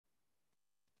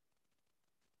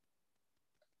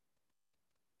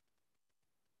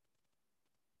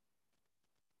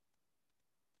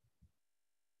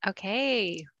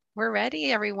Okay, we're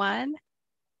ready, everyone.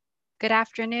 Good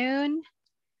afternoon.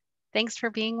 Thanks for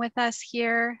being with us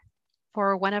here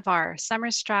for one of our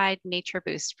Summer Stride Nature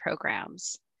Boost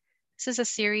programs. This is a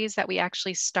series that we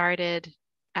actually started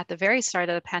at the very start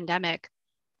of the pandemic,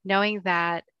 knowing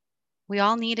that we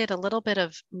all needed a little bit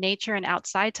of nature and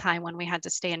outside time when we had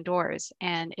to stay indoors.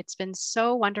 And it's been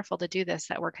so wonderful to do this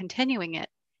that we're continuing it,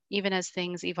 even as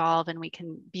things evolve and we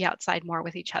can be outside more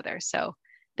with each other. So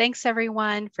thanks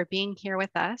everyone for being here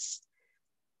with us.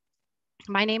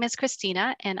 My name is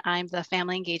Christina, and I'm the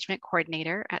Family Engagement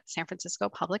Coordinator at San Francisco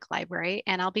Public Library,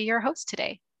 and I'll be your host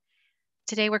today.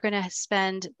 Today, we're going to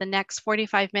spend the next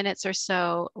 45 minutes or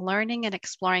so learning and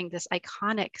exploring this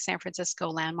iconic San Francisco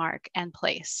landmark and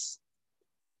place.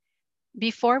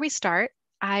 Before we start,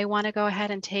 I want to go ahead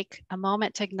and take a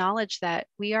moment to acknowledge that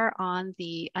we are on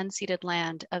the unceded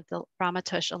land of the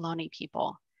Ramaytush Ohlone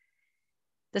people.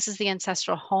 This is the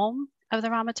ancestral home of the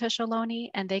Ramaytush Ohlone,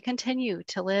 and they continue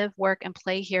to live, work, and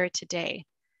play here today.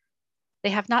 They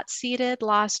have not ceded,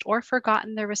 lost, or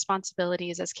forgotten their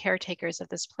responsibilities as caretakers of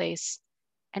this place,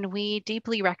 and we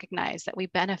deeply recognize that we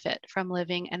benefit from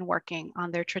living and working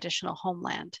on their traditional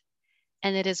homeland.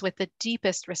 And it is with the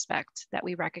deepest respect that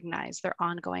we recognize their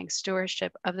ongoing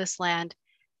stewardship of this land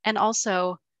and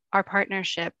also our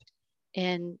partnership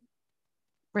in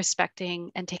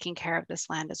respecting and taking care of this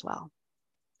land as well.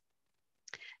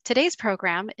 Today's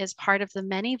program is part of the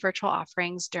many virtual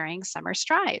offerings during Summer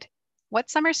Stride.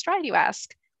 What's Summer Stride, you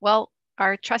ask? Well,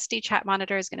 our trusty chat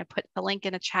monitor is going to put a link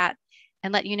in a chat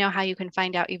and let you know how you can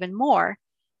find out even more.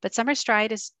 But Summer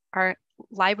Stride is our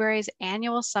library's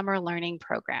annual summer learning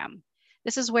program.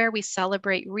 This is where we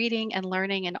celebrate reading and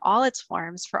learning in all its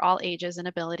forms for all ages and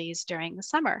abilities during the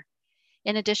summer.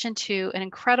 In addition to an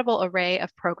incredible array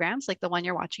of programs like the one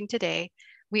you're watching today,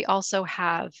 we also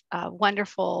have a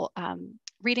wonderful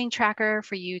reading tracker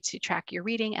for you to track your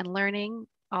reading and learning,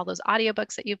 all those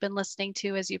audiobooks that you've been listening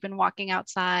to as you've been walking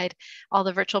outside, all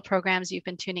the virtual programs you've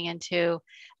been tuning into.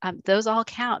 Those all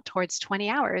count towards 20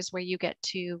 hours where you get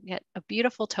to get a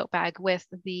beautiful tote bag with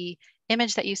the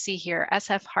image that you see here,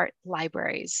 SF Heart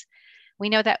Libraries. We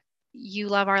know that you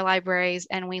love our libraries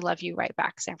and we love you right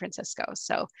back, San Francisco.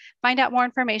 So find out more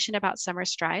information about Summer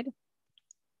Stride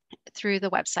through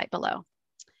the website below.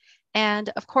 And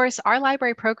of course, our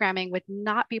library programming would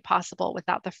not be possible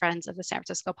without the Friends of the San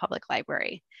Francisco Public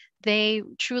Library. They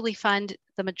truly fund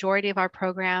the majority of our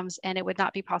programs, and it would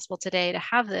not be possible today to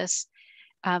have this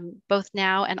both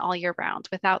now and all year round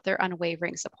without their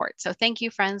unwavering support. So thank you,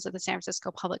 Friends of the San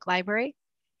Francisco Public Library.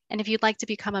 And if you'd like to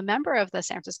become a member of the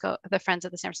Friends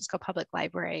of the San Francisco Public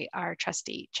Library, our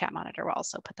trusty chat monitor will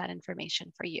also put that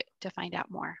information for you to find out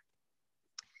more.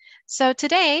 So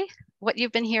today, what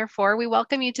you've been here for, we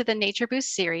welcome you to the Nature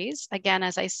Boost series. Again,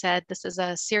 as I said, this is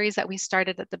a series that we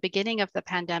started at the beginning of the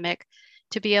pandemic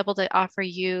to be able to offer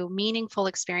you meaningful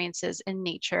experiences in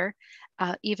nature,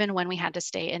 even when we had to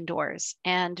stay indoors.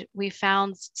 And we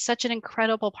found such an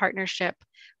incredible partnership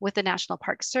with the National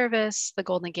Park Service, the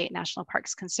Golden Gate National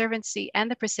Parks Conservancy, and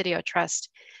the Presidio Trust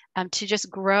to just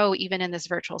grow even in this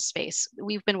virtual space.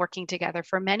 We've been working together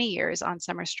for many years on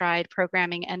Summer Stride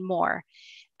programming and more.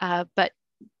 But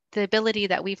the ability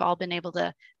that we've all been able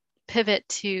to pivot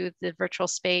to the virtual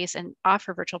space and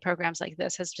offer virtual programs like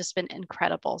this has just been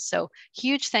incredible. So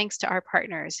huge thanks to our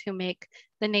partners who make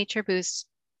the Nature Boost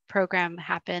program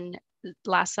happen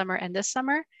last summer and this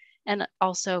summer, and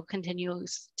also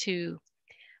continues to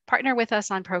partner with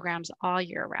us on programs all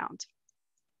year round.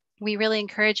 We really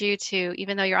encourage you to,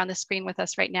 even though you're on the screen with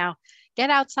us right now, get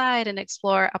outside and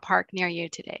explore a park near you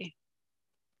today.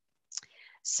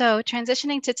 So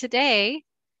transitioning to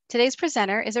today's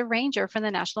presenter is a ranger from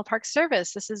the National Park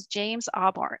Service. This is James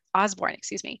Osborne.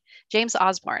 James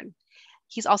Osborne.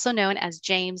 He's also known as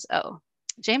James O.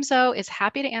 James O is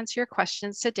happy to answer your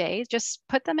questions today. Just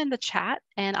put them in the chat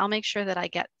and I'll make sure that I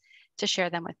get to share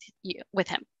them with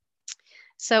him.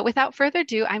 So without further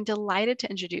ado, I'm delighted to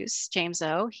introduce James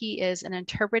O. He is an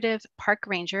interpretive park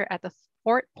ranger at the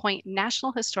Fort Point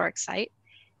National Historic Site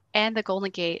and the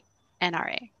Golden Gate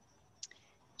NRA.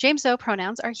 James O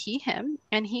pronouns are he, him,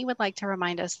 and he would like to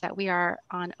remind us that we are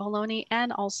on Ohlone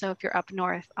and also if you're up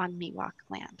north on Miwok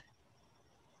land.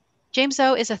 James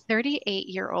O is a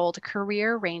 38-year-old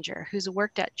career ranger who's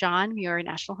worked at John Muir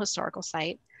National Historical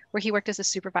Site, where he worked as a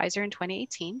supervisor in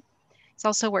 2018. He's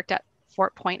also worked at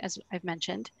Fort Point, as I've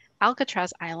mentioned,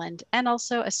 Alcatraz Island, and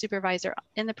also a supervisor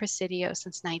in the Presidio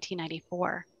since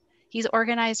 1994. He's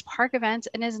organized park events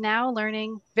and is now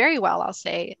learning very well, I'll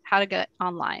say, how to get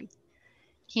online.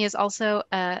 He is also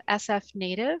a SF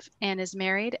native and is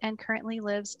married and currently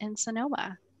lives in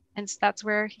Sonoma. And so that's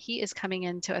where he is coming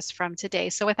in to us from today.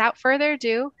 So without further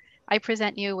ado, I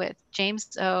present you with James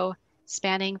O.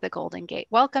 Spanning the Golden Gate.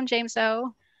 Welcome, James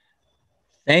O.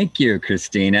 Thank you,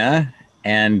 Christina,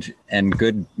 and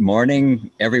good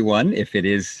morning, everyone. If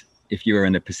you are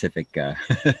in the Pacific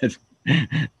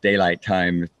daylight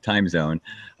time zone,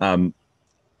 um,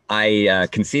 I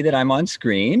can see that I'm on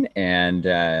screen and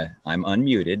I'm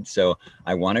unmuted. So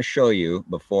I want to show you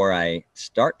before I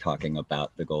start talking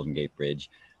about the Golden Gate Bridge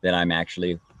that I'm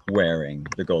actually wearing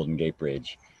the Golden Gate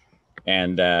Bridge,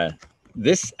 and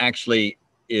this actually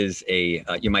is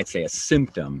you might say, a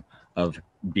symptom of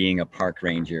being a park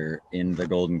ranger in the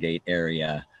Golden Gate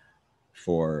area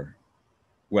for,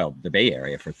 well, the Bay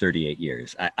Area for 38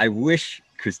 years. I wish,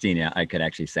 Christina, I could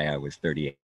actually say I was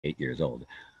 38 years old.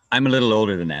 I'm a little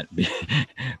older than that,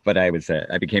 but I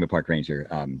became a park ranger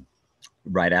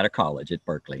right out of college at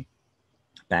Berkeley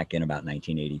back in about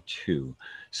 1982.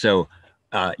 So,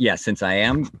 yeah, since I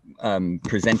am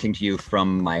presenting to you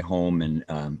from my home in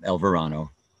El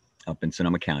Verano, up in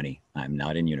Sonoma County, I'm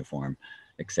not in uniform,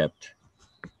 except,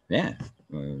 yeah,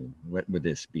 what would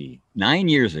this be? 9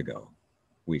 years ago,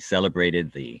 we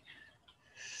celebrated the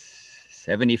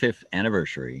 75th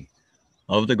anniversary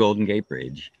of the Golden Gate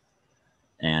Bridge,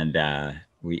 and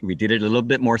we did it a little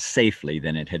bit more safely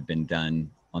than it had been done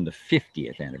on the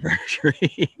 50th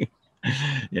anniversary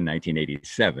in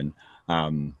 1987,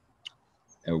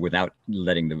 without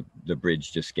letting the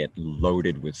bridge just get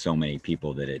loaded with so many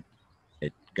people that it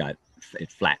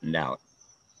flattened out.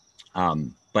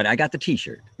 But I got the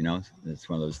T-shirt. It's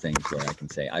one of those things where I can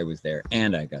say I was there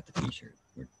and I got the T-shirt.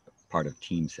 We're part of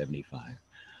Team 75.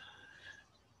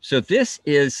 So this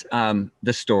is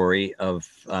the story of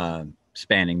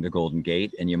spanning the Golden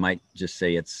Gate, and you might just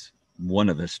say it's one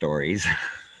of the stories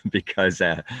because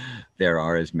there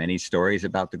are as many stories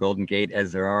about the Golden Gate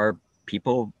as there are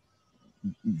people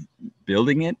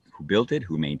building it, who built it,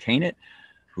 who maintain it,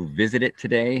 who visit it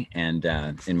today. And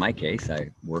in my case, I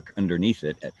work underneath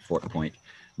it at Fort Point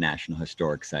National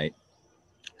Historic Site.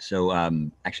 So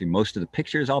actually, most of the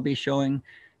pictures I'll be showing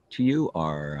to you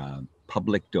are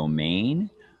public domain.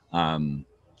 Um,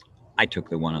 I took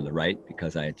the one on the right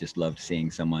because I just loved seeing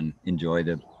someone enjoy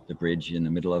the bridge in the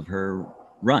middle of her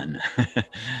run.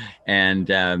 And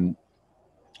a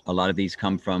lot of these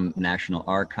come from National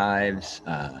Archives.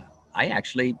 I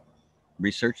actually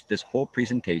researched this whole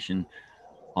presentation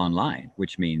online,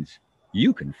 which means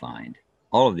you can find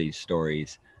all of these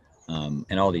stories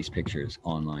and all these pictures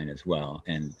online as well.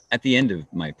 And at the end of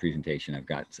my presentation, I've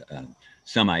got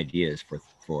some ideas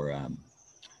for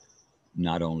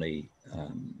not only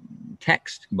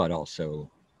text but also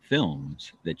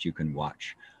films that you can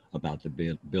watch about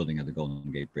the building of the Golden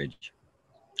Gate Bridge.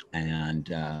 And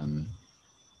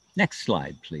next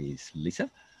slide, please,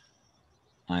 Lisa.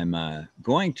 I'm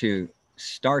going to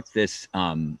start this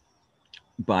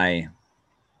by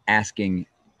asking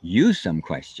you some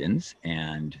questions.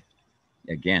 And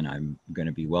again, I'm going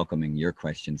to be welcoming your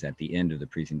questions at the end of the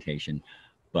presentation.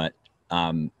 But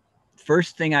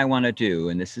first thing I want to do,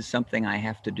 and this is something I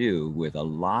have to do with a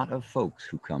lot of folks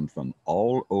who come from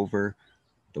all over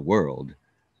the world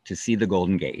to see the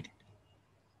Golden Gate,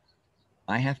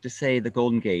 I have to say the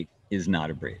Golden Gate is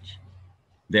not a bridge.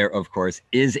 There, of course,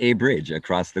 is a bridge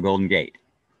across the Golden Gate.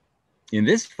 In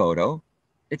this photo,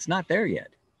 it's not there yet.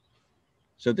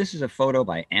 So this is a photo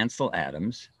by Ansel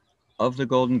Adams of the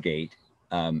Golden Gate.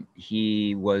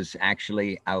 He was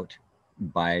actually out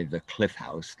by the Cliff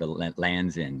House, the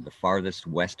Land's End, the farthest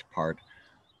west part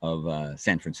of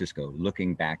San Francisco,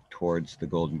 looking back towards the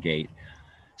Golden Gate.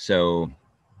 So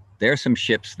there's some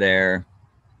ships there.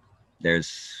 There's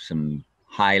some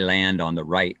high land on the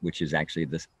right, which is actually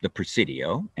the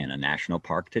Presidio and a national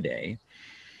park today.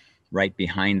 Right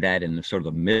behind that, in the sort of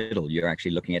the middle, you're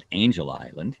actually looking at Angel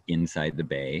Island inside the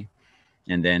bay.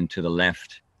 And then to the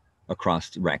left,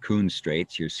 across Raccoon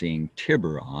Straits, you're seeing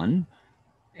Tiburon.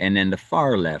 And then the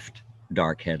far left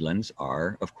dark headlands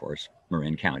are, of course,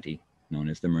 Marin County, known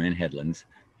as the Marin Headlands.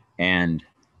 And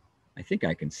I think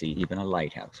I can see even a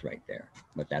lighthouse right there.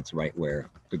 But that's right where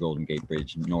the Golden Gate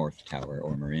Bridge North Tower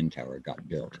or Marin Tower got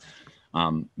built.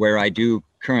 Where I do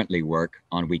currently work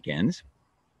on weekends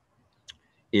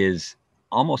is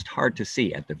almost hard to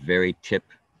see at the very tip.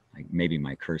 Like maybe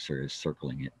my cursor is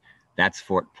circling it. That's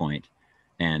Fort Point.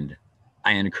 And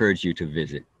I encourage you to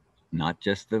visit not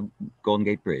just the Golden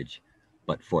Gate Bridge,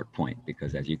 but Fort Point,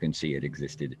 because as you can see, it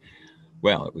existed.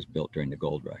 Well, it was built during the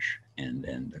gold rush. And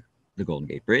then the Golden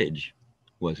Gate Bridge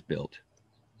was built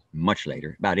much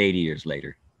later, about 80 years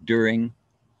later, during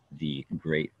the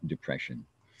Great Depression.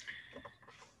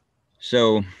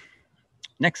 So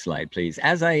next slide, please.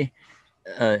 As I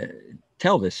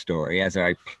tell this story, as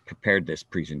I prepared this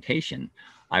presentation,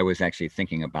 I was actually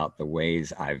thinking about the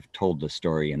ways I've told the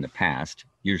story in the past,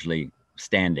 usually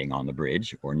standing on the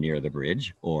bridge or near the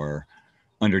bridge or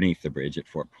underneath the bridge at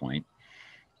Fort Point.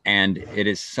 And it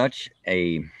is such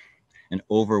an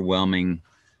overwhelming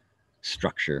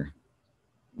structure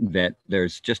that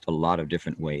there's just a lot of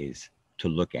different ways to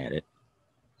look at it.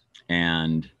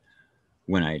 And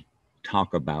when I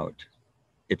talk about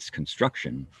its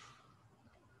construction,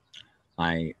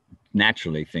 I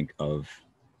naturally think of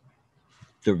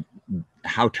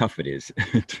how tough it is,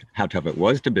 how tough it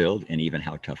was to build, and even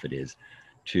how tough it is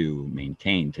to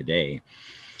maintain today.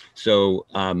 So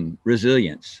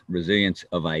resilience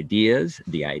of ideas,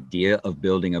 the idea of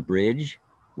building a bridge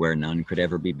where none could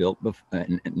ever be built,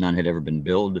 none had ever been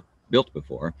built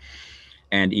before,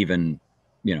 and even,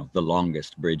 you know, the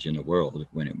longest bridge in the world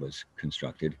when it was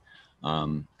constructed,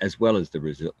 as well as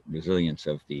the resilience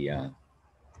of the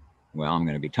well, I'm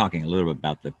going to be talking a little bit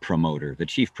about the promoter, the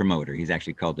chief promoter. He's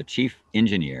actually called the chief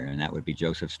engineer, and that would be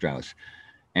Joseph Strauss.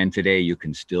 And today you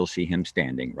can still see him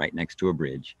standing right next to a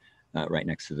bridge, right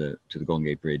next to the Golden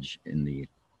Gate Bridge in the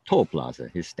toll plaza.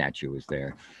 His statue is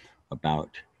there, about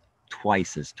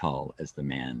twice as tall as the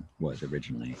man was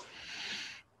originally.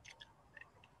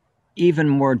 Even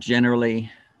more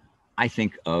generally, I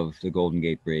think of the Golden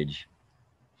Gate Bridge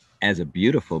as a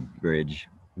beautiful bridge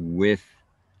with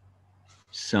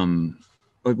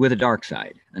a dark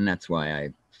side. And that's why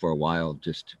I, for a while,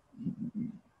 just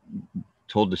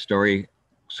told the story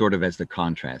sort of as the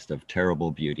contrast of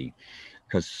terrible beauty,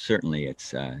 because certainly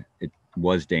it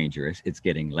was dangerous. It's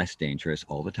getting less dangerous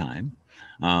all the time,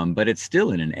 but it's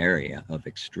still in an area of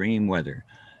extreme weather.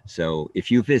 So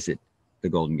if you visit the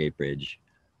Golden Gate Bridge,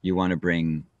 you want to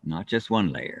bring not just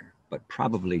one layer, but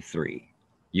probably 3.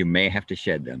 You may have to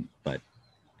shed them, but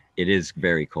it is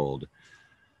very cold,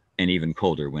 and even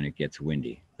colder when it gets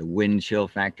windy. The wind chill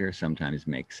factor sometimes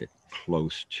makes it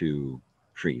close to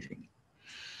freezing.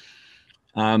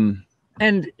 And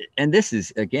this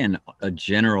is, again, a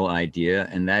general idea,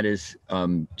 and that is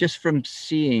just from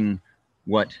seeing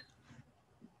what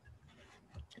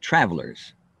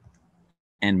travelers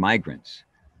and migrants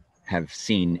have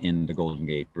seen in the Golden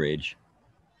Gate Bridge.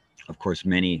 Of course,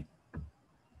 many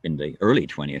in the early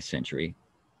 20th century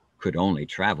could only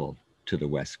travel to the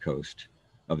west coast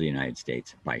of the United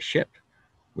States by ship,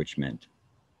 which meant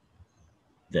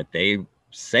that they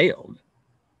sailed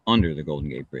under the Golden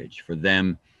Gate Bridge. For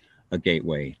them, a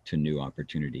gateway to new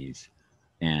opportunities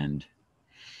and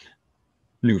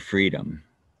new freedom.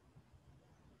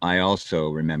 I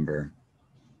also remember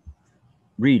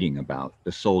reading about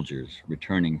the soldiers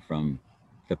returning from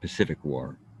the Pacific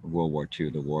War, World War II,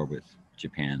 the war with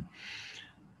Japan,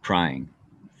 crying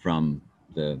from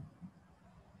the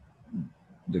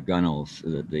gunwales,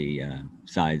 the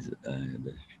sides,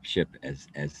 the ship as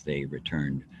they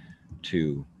returned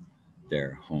to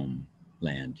their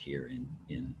homeland here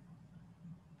in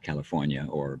California,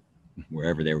 or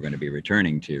wherever they were going to be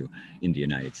returning to in the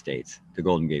United States. The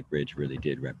Golden Gate Bridge really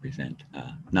did represent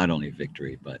not only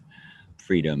victory, but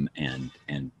freedom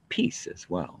and peace as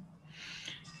well.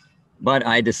 But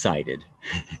I decided,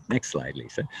 next slide,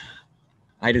 Lisa,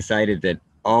 I decided that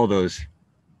all those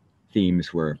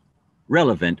themes were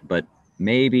relevant, but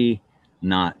maybe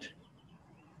not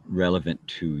relevant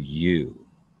to you.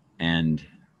 And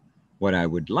what I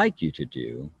would like you to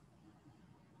do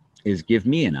is give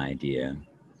me an idea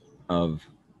of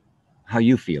how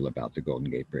you feel about the Golden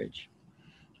Gate Bridge.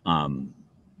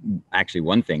 Actually,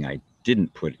 one thing I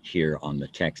didn't put here on the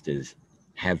text is,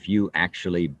 have you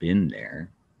actually been there?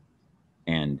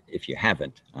 And if you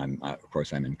haven't, of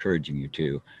course, I'm encouraging you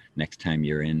to, next time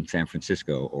you're in San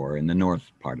Francisco or in the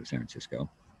north part of San Francisco,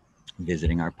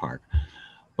 visiting our park.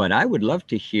 But I would love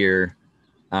to hear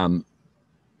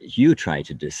you try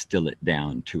to distill it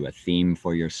down to a theme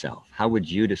for yourself. How would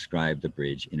you describe the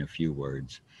bridge in a few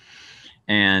words?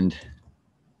 And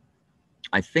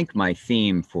I think my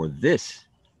theme for this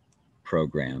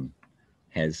program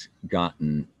has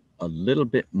gotten a little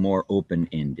bit more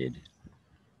open-ended,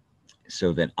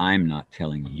 so that I'm not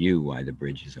telling you why the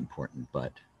bridge is important,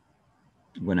 but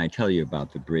when I tell you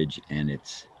about the bridge and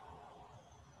its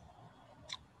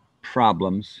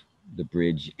problems, the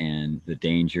bridge and the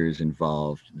dangers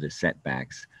involved, the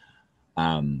setbacks,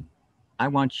 I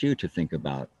want you to think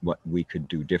about what we could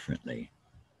do differently,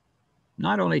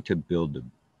 not only to build the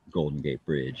Golden Gate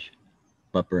Bridge,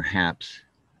 but perhaps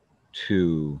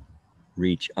to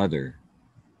reach other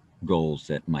goals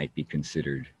that might be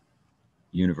considered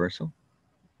universal,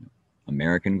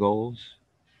 American goals,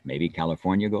 maybe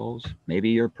California goals, maybe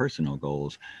your personal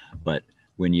goals. But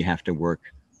when you have to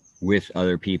work with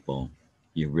other people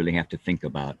you really have to think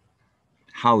about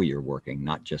how you're working,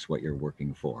 not just what you're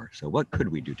working for. So what could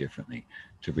we do differently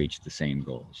to reach the same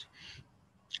goals?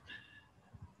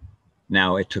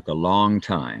 Now, it took a long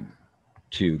time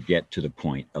to get to the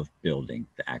point of building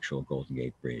the actual Golden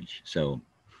Gate Bridge. So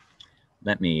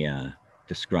let me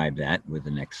describe that with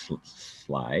the next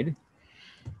slide.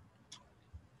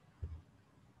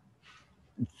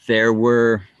 There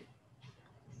were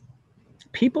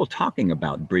people talking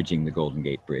about bridging the Golden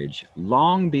Gate Bridge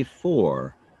long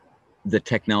before the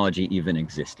technology even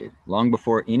existed, long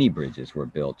before any bridges were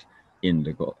built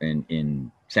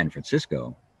in San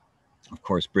Francisco. Of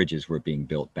course, bridges were being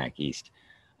built back east.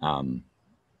 And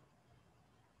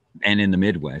in the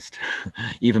Midwest,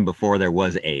 even before there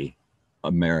was a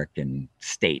American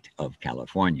state of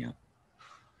California.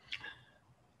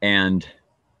 And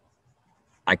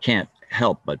I can't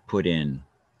help but put in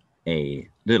a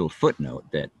little footnote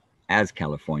that as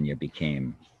California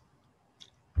became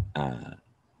a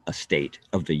state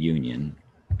of the Union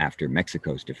after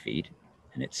Mexico's defeat,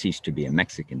 and it ceased to be a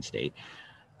Mexican state,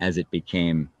 as it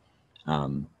became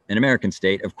an American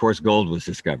state, of course, gold was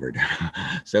discovered.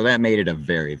 So that made it a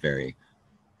very, very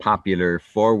popular,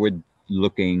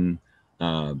 forward-looking,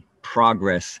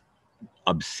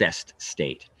 progress-obsessed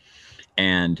state.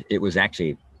 And it was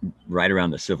actually right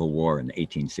around the Civil War in the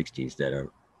 1860s that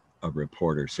a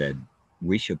reporter said,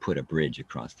 we should put a bridge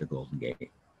across the Golden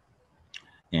Gate.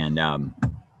 And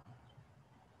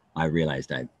I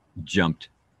realized I jumped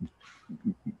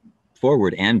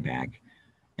forward and back,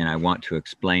 and I want to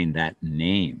explain that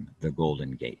name, the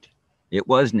Golden Gate. It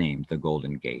was named the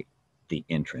Golden Gate, the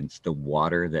entrance, the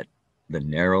water that, the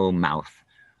narrow mouth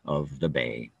of the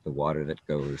bay, the water that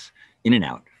goes in and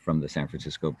out from the San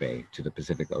Francisco Bay to the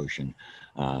Pacific Ocean,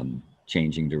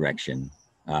 changing direction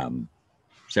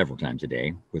several times a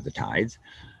day with the tides.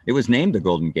 It was named the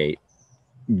Golden Gate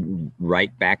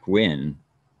right back when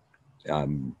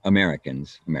American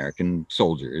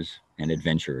soldiers and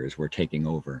adventurers were taking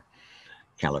over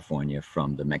California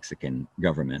from the Mexican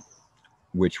government,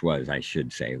 which was, I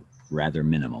should say, rather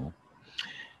minimal.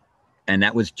 And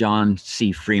that was John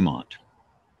C. Fremont.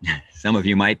 Some of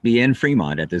you might be in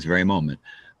Fremont at this very moment,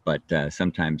 but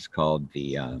sometimes called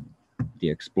the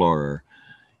explorer.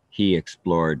 He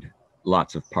explored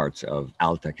lots of parts of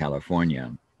Alta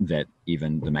California that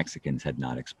even the Mexicans had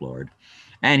not explored.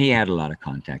 And he had a lot of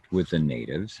contact with the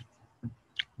natives.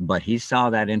 But he saw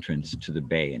that entrance to the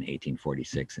bay in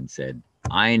 1846 and said,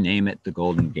 I name it the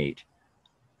Golden Gate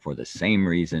for the same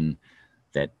reason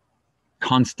that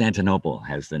Constantinople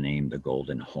has the name the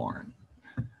Golden Horn.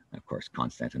 Of course,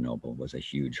 Constantinople was a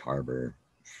huge harbor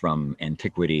from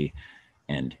antiquity,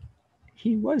 and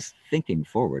he was thinking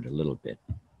forward a little bit.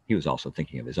 He was also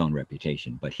thinking of his own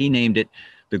reputation, but he named it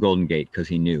the Golden Gate because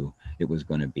he knew it was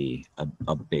going to be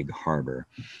a big harbor.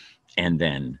 And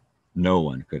then no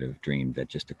one could have dreamed that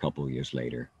just a couple of years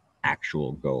later,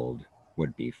 actual gold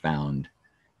would be found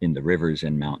in the rivers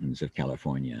and mountains of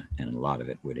California, and a lot of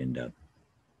it would end up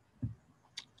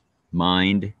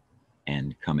mined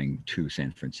and coming to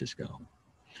San Francisco,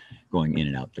 going in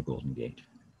and out the Golden Gate.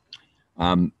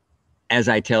 As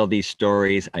I tell these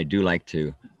stories, I do like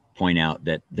to point out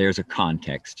that there's a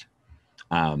context,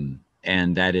 and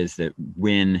that is that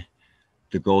when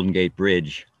the Golden Gate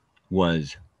Bridge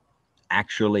was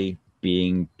actually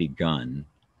being begun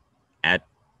at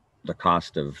the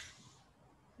cost of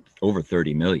over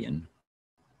 30 million,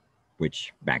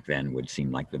 which back then would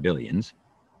seem like the billions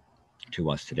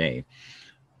to us today,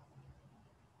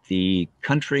 the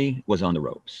country was on the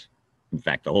ropes. In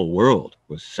fact, the whole world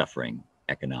was suffering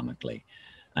economically.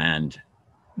 And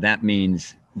that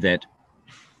means that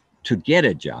to get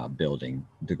a job building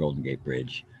the Golden Gate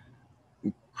Bridge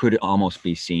could almost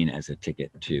be seen as a ticket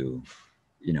to,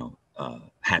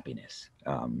 happiness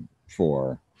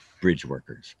for bridge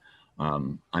workers.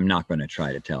 I'm not going to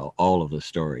try to tell all of the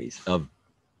stories of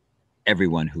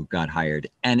everyone who got hired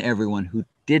and everyone who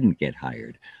didn't get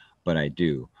hired, but I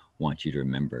do want you to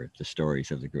remember the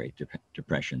stories of the Great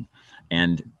Depression,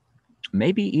 and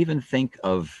maybe even think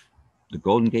of the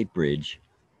Golden Gate Bridge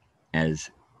as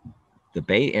the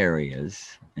Bay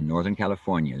Area's and Northern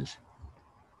California's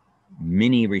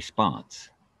mini response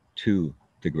to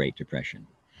the Great Depression.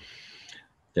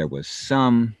 There was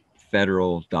some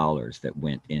federal dollars that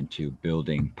went into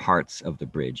building parts of the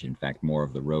bridge, in fact, more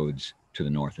of the roads to the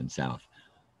north and south,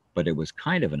 but it was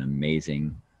kind of an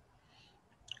amazing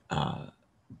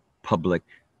public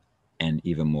and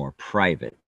even more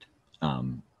private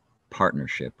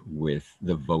partnership with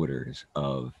the voters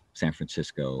of San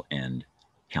Francisco and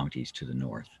counties to the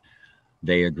north.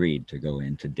 They agreed to go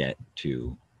into debt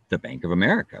to the Bank of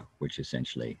America, which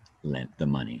essentially lent the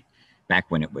money. back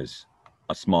when it was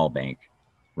a small bank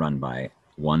run by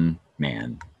one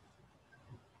man,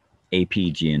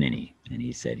 A.P. Giannini, and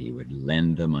he said he would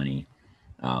lend the money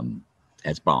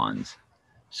as bonds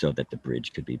so that the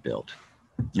bridge could be built.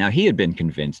 Now, he had been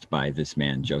convinced by this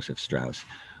man, Joseph Strauss,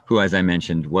 who, as I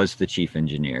mentioned, was the chief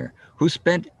engineer, who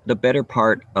spent the better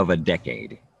part of a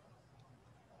decade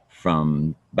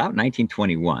from about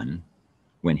 1921,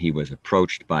 when he was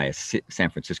approached by a San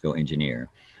Francisco engineer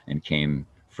and came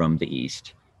from the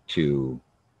East to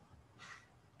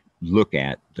look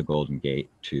at the Golden Gate,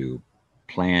 to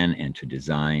plan and to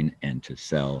design and to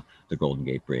sell the Golden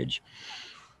Gate Bridge.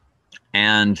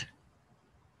 And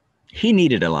he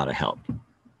needed a lot of help.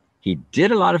 He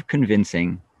did a lot of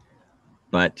convincing,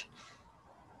 but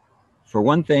for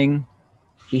one thing,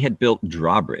 he had built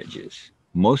drawbridges.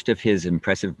 Most of his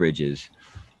impressive bridges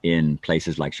in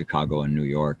places like Chicago and New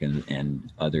York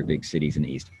and other big cities in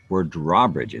the East were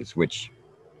drawbridges, which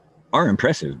are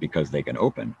impressive because they can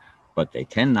open, but they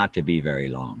tend not to be very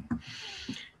long.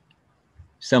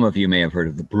 Some of you may have heard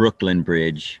of the Brooklyn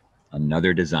Bridge,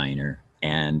 another designer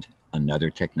and another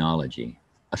technology,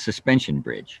 a suspension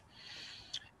bridge.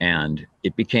 And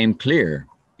it became clear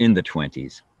in the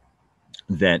 20s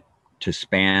that to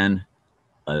span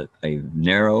a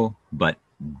narrow but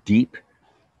deep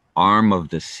arm of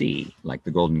the sea, like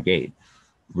the Golden Gate,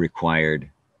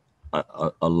 required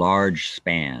a large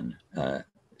span,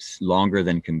 longer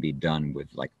than can be done with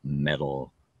like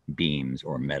metal beams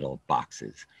or metal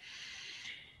boxes.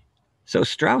 So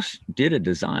Strauss did a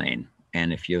design,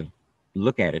 and if you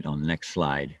look at it on the next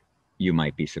slide, you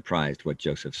might be surprised what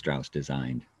Joseph Strauss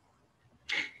designed.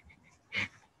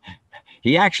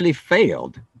 He actually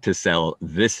failed to sell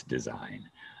this design.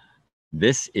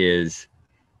 This is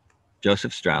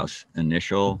Joseph Strauss'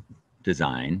 initial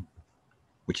design,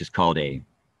 which is called a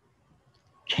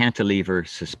cantilever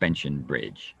suspension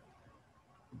bridge.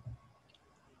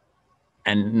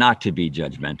 And not to be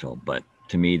judgmental, but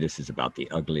to me, this is about the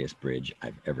ugliest bridge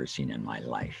I've ever seen in my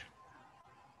life.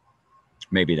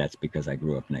 Maybe that's because I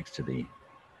grew up next to the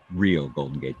real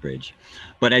Golden Gate Bridge.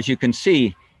 But as you can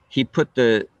see, he put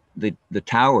the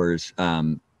towers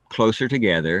closer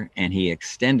together, and he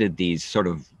extended these sort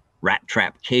of rat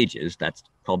trap cages, that's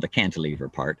called the cantilever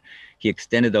part. He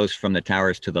extended those from the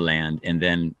towers to the land, and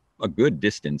then a good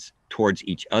distance towards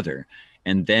each other.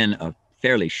 And then a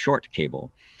fairly short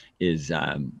cable is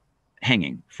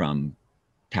hanging from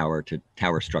tower to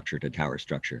tower structure to tower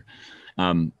structure.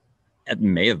 It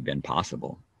may have been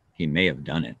possible. He may have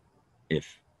done it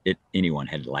if anyone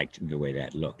had liked the way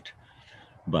that looked.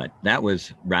 But that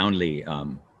was roundly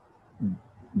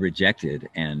rejected,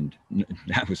 and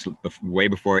that was way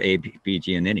before A.P.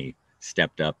 Giannini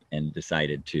stepped up and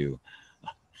decided to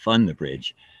fund the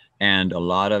bridge. And a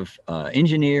lot of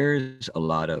engineers, a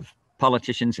lot of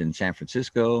politicians in San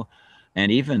Francisco,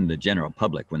 and even the general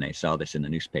public, when they saw this in the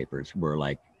newspapers, were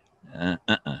like,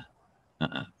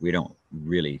 we don't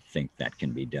really think that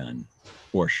can be done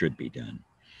or should be done.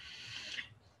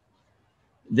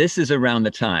 This is around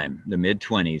the time, the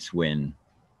mid-20s, when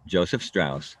Joseph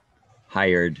Strauss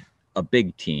hired a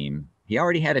big team. He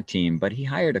already had a team, but he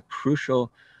hired a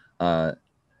crucial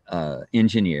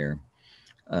engineer,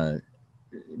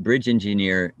 bridge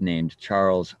engineer named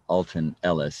Charles Alton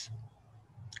Ellis.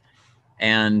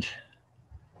 And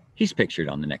he's pictured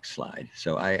on the next slide.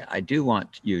 So I do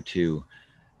want you to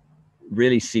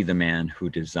really see the man who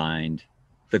designed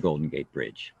the Golden Gate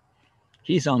Bridge.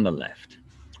 He's on the left.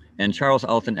 And Charles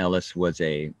Alton Ellis was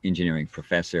an engineering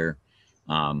professor.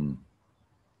 I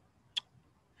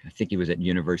think he was at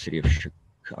University of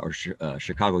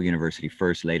Chicago University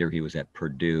first. Later, he was at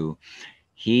Purdue.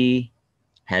 He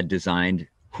had designed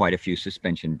quite a few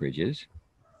suspension bridges.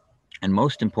 And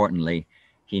most importantly,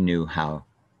 he knew how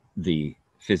the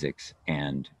physics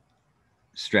and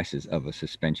stresses of a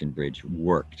suspension bridge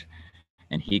worked.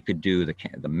 And he could do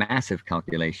the massive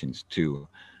calculations to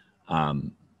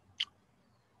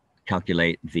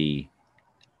calculate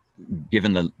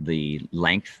given the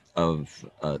length of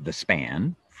the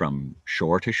span from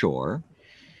shore to shore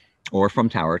or from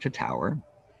tower to tower,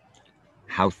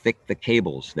 how thick the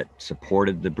cables that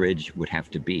supported the bridge would have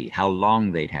to be, how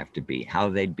long they'd have to be, how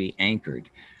they'd be anchored,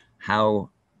 how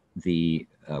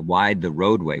wide the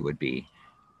roadway would be,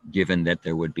 given that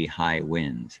there would be high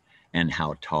winds, and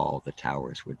how tall the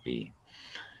towers would be.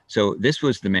 So this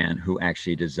was the man who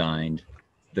actually designed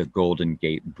the Golden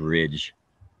Gate Bridge,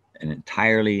 an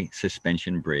entirely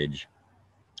suspension bridge,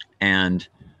 and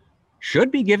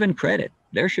should be given credit.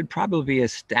 There should probably be a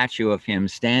statue of him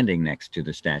standing next to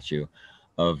the statue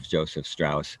of Joseph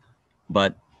Strauss.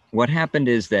 But what happened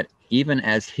is that even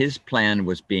as his plan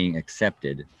was being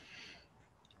accepted,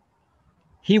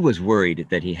 he was worried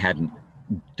that he hadn't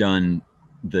done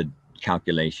the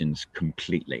calculations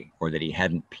completely, or that he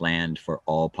hadn't planned for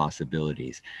all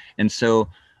possibilities. And so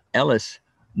Ellis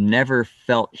never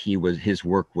felt his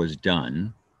work was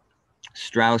done.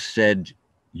 Strauss said,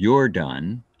 "You're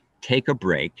done. Take a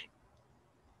break."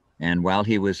 And while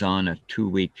he was on a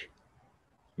 2-week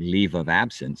leave of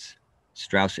absence,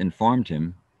 Strauss informed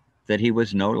him that he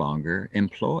was no longer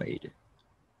employed.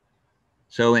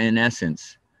 So in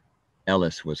essence,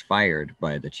 Ellis was fired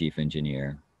by the chief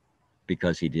engineer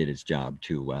because he did his job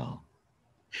too well.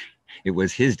 It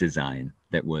was his design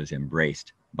that was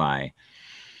embraced by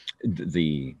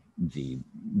the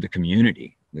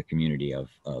community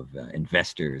of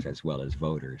investors as well as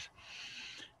voters.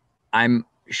 I'm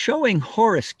showing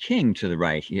Horace King to the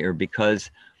right here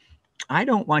because I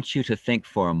don't want you to think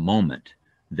for a moment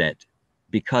that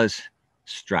because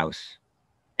Strauss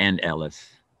and Ellis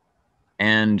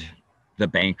and the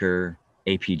banker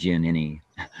A.P. Giannini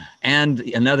and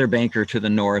another banker to the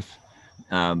north,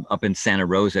 up in Santa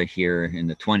Rosa here in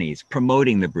the 20s,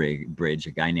 promoting the bridge,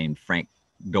 a guy named Frank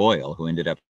Doyle, who ended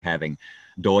up having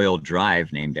Doyle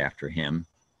Drive named after him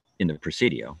in the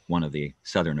Presidio, one of the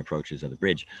southern approaches of the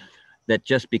bridge, that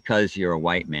just because you're a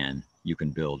white man, you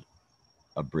can build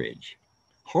a bridge.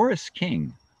 Horace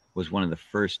King was one of the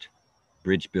first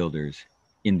bridge builders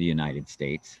in the United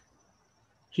States.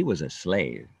 He was a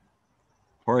slave.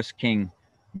 Horace King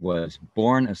was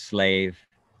born a slave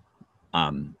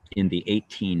in the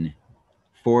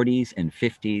 1840s and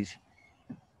 50s.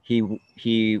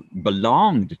 He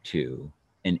belonged to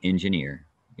an engineer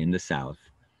in the South,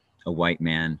 a white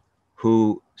man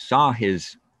who saw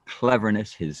his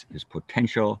cleverness, his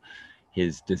potential,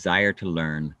 his desire to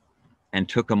learn, and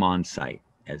took him on site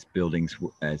as bridges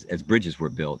were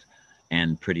built.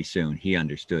 And pretty soon he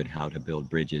understood how to build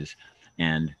bridges.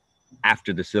 And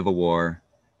after the Civil War,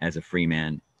 as a free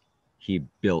man, he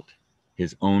built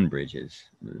his own bridges.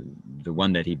 The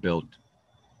one that he built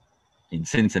in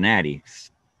Cincinnati,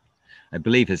 I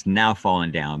believe, has now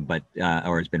fallen down, but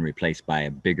or has been replaced by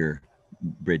a bigger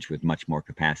bridge with much more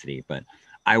capacity. But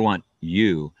I want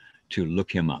you to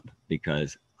look him up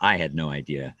because I had no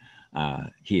idea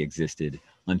he existed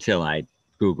until I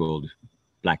Googled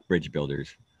Black bridge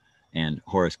builders. And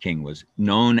Horace King was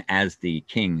known as the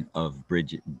king of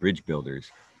bridge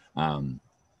builders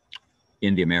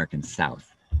in the American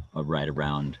South, right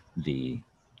around the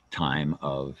time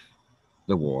of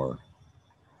the war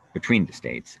between the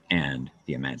states and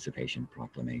the Emancipation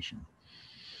Proclamation.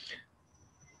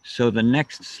 So the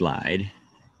next slide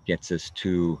gets us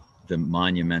to the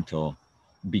monumental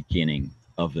beginning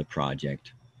of the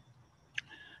project.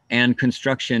 And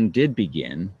construction did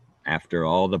begin after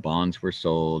all the bonds were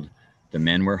sold, the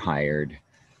men were hired.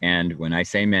 And when I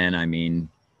say men, I mean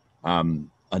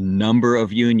a number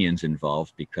of unions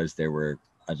involved, because there were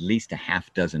at least a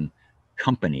half dozen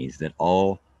companies that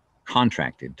all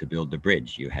contracted to build the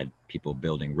bridge. You had people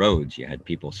building roads, you had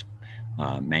people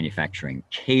manufacturing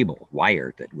cable,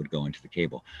 wire that would go into the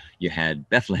cable. You had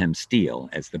Bethlehem Steel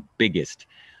as the biggest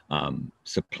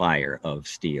supplier of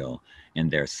steel, and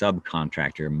their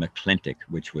subcontractor McClintock,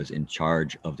 which was in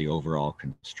charge of the overall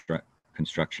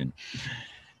construction.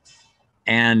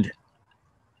 And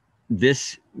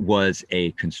this was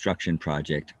a construction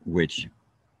project which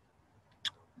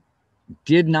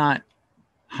did not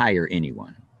hire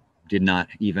anyone, did not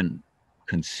even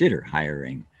consider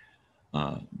hiring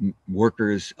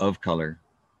workers of color.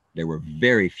 There were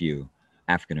very few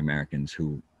African Americans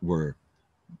who were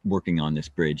working on this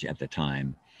bridge at the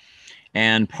time.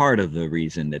 And part of the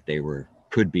reason that they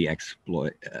could be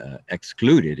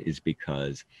excluded is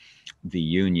because the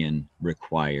union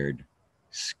required,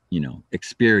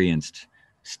 experienced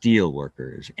steel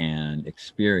workers and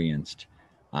experienced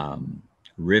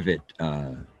riveters,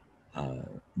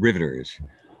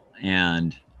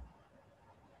 and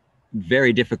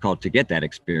very difficult to get that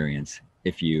experience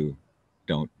if you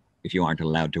aren't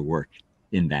allowed to work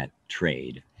in that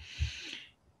trade.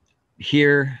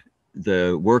 Here,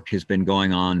 the work has been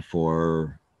going on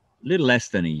for a little less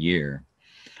than a year,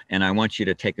 and I want you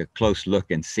to take a close look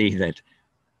and see that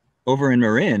over in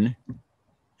Marin,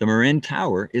 the Marin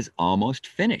Tower is almost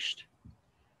finished.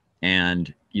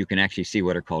 And you can actually see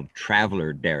what are called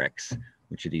traveler derricks,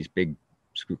 which are these big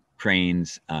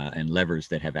cranes and levers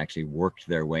that have actually worked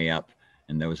their way up.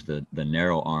 And those are the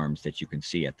narrow arms that you can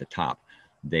see at the top.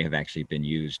 They have actually been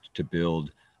used to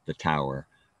build the tower,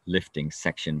 lifting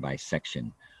section by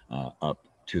section up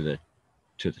to the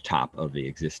top of the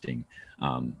existing.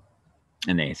 And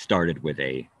they started with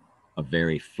a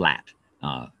very flat,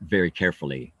 very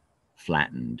carefully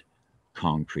flattened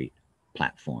concrete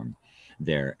platform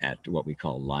there at what we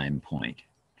call Lime Point.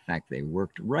 fact, they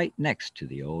worked right next to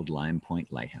the old Lime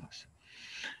Point Lighthouse.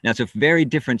 Now, it's a very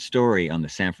different story on the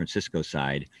San Francisco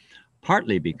side,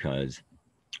 partly because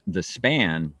the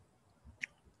span,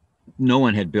 no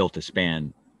one had built a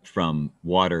span from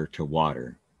water to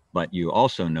water, but you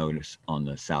also notice on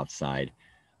the south side,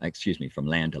 excuse me, from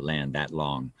land to land that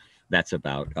long, that's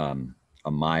about a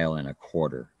mile and a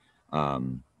quarter,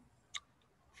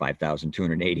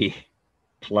 5,280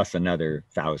 plus another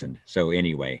 1,000. So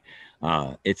anyway,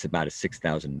 it's about a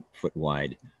 6,000 foot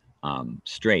wide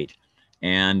strait.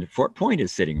 And Fort Point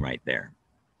is sitting right there.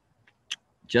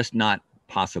 Just not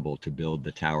possible to build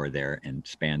the tower there and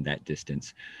span that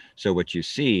distance. So what you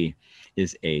see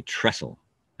is a trestle,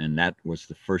 and that was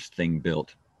the first thing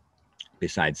built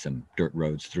besides some dirt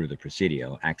roads through the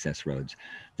Presidio, access roads.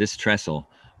 This trestle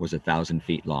was 1,000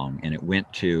 feet long, and it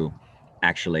went to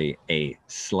actually a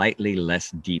slightly less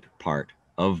deep part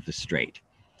of the strait.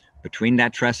 Between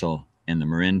that trestle and the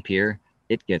Marin Pier,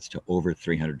 it gets to over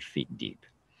 300 feet deep.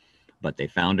 But they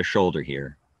found a shoulder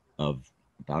here of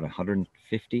about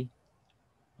 150.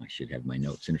 I should have my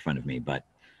notes in front of me, but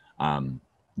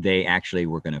they actually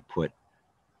were going to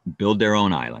build their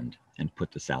own island and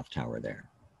put the South Tower there.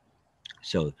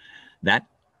 So that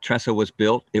trestle was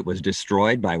built. It was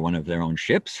destroyed by one of their own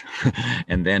ships,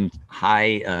 and then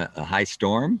a high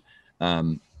storm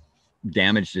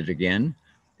damaged it again.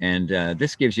 And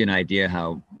this gives you an idea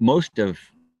how most of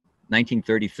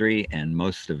 1933 and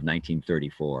most of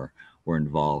 1934 were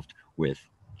involved with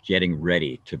getting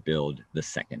ready to build the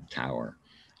second tower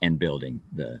and building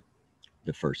the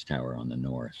first tower on the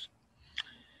north.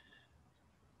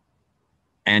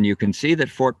 And you can see that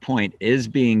Fort Point is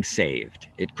being saved.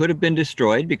 It could have been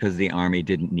destroyed because the Army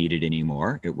didn't need it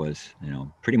anymore. It was,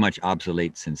 pretty much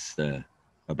obsolete since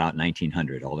about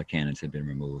 1900. All the cannons had been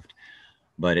removed,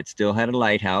 but it still had a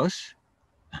lighthouse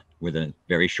with a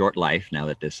very short life now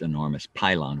that this enormous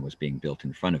pylon was being built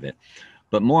in front of it.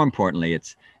 But more importantly,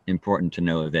 it's important to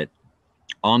know that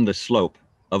on the slope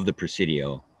of the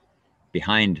Presidio,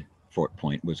 behind Fort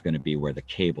Point, was going to be where the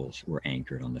cables were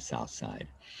anchored on the south side.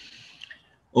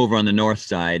 Over on the north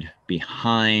side,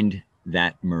 behind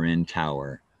that Marin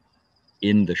Tower,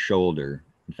 in the shoulder,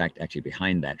 in fact, actually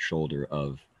behind that shoulder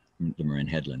of the Marin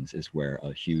Headlands, is where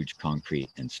a huge concrete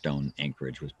and stone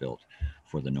anchorage was built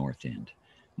for the north end.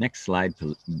 Next slide,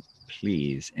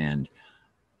 please. And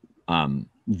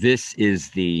this is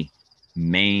the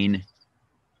main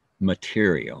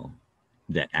material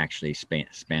that actually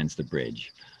spans the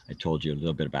bridge. I told you a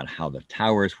little bit about how the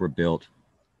towers were built,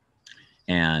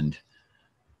 and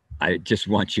I just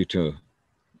want you to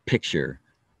picture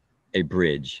a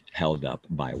bridge held up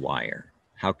by wire.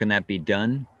 How can that be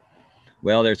done?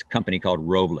 Well, there's a company called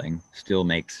Roebling, still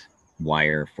makes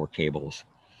wire for cables.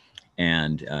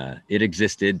 And it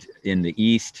existed in the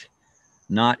east,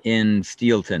 not in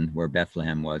Steelton, where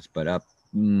Bethlehem was, but up,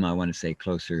 I want to say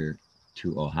closer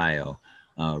to Ohio.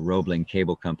 Roebling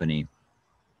Cable Company.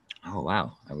 Oh,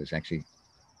 wow. I was actually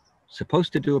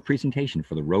supposed to do a presentation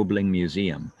for the Roebling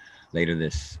Museum later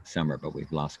this summer, but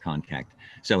we've lost contact.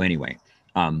 So anyway,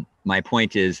 my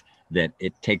point is that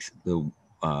it takes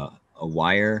a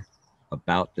wire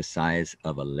about the size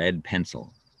of a lead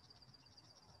pencil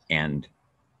and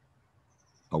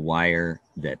a wire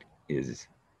that is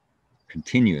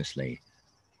continuously,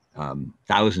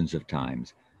 thousands of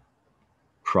times,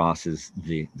 crosses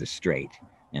the strait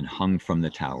and hung from the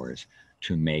towers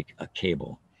to make a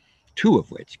cable, two of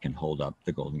which can hold up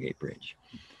the Golden Gate Bridge.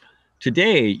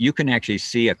 Today, you can actually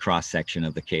see a cross section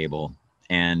of the cable,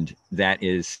 and that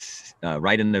is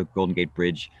right in the Golden Gate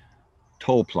Bridge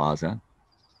toll plaza,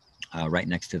 right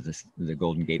next to the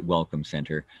Golden Gate Welcome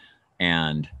Center.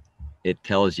 And it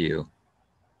tells you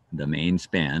the main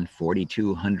span,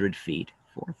 4,200 feet,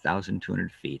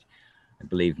 4,200 feet. I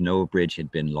believe no bridge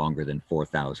had been longer than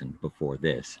 4,000 before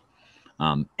this.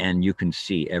 And you can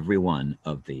see every one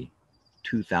of the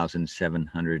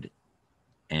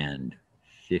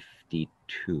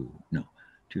 2,752, no,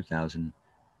 2,000,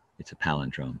 it's a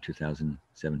palindrome,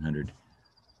 2,700.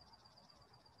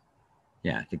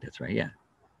 Yeah, I think that's right, yeah.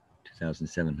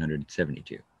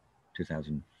 2,772,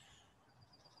 2,000.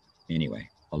 Anyway,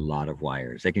 a lot of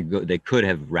wires. They could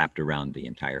have wrapped around the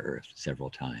entire Earth several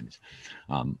times.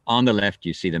 On the left,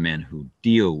 you see the men who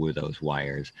deal with those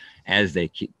wires as they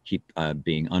keep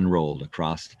being unrolled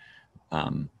across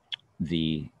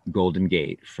the Golden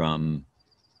Gate from,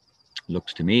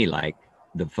 looks to me like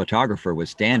the photographer was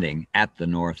standing at the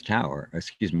North Tower,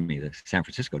 excuse me, the San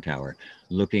Francisco Tower,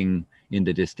 looking in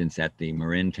the distance at the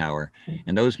Marin Tower.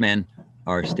 And those men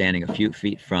are standing a few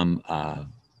feet from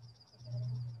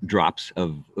drops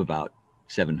of about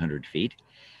 700 feet,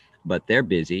 but they're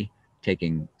busy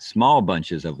taking small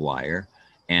bunches of wire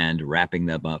and wrapping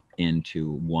them up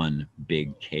into one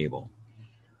big cable.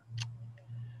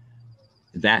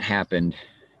 That happened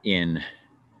in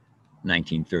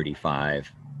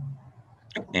 1935,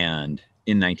 and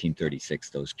in 1936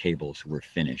 those cables were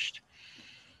finished.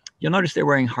 You'll notice they're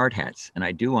wearing hard hats, and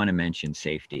I do want to mention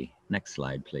safety. Next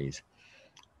slide, please.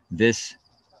 This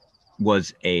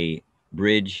was a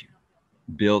bridge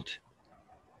built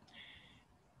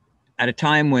at a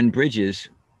time when bridges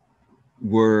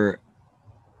were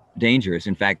dangerous.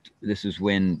 In fact, this is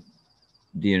when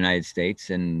the United States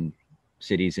and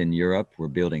cities in Europe were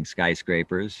building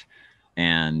skyscrapers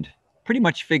and pretty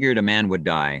much figured a man would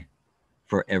die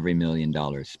for every $1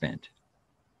 million spent.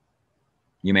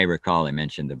 You may recall I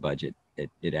mentioned the budget.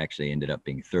 It actually ended up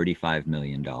being $35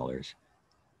 million,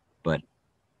 but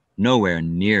nowhere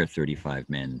near 35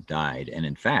 men died. And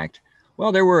in fact,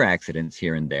 well, there were accidents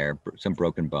here and there, some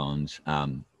broken bones,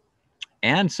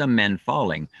 and some men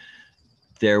falling.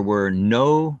 There were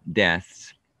no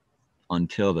deaths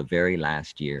until the very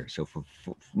last year. So for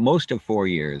most of 4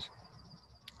 years,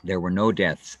 there were no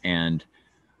deaths, and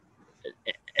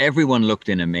everyone looked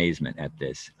in amazement at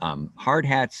this. Hard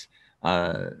hats,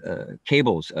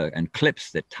 cables, and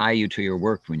clips that tie you to your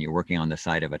work when you're working on the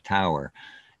side of a tower.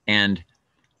 And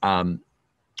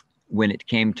when it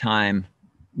came time,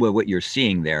 well, what you're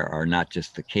seeing there are not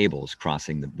just the cables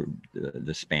crossing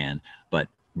the span, but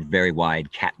very wide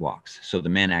catwalks. So the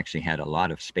men actually had a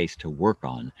lot of space to work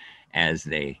on as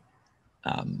they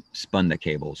spun the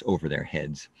cables over their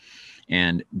heads.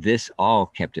 And this all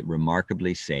kept it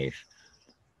remarkably safe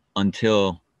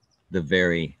until the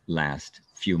very last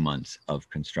few months of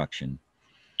construction.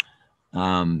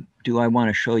 Do I want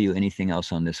to show you anything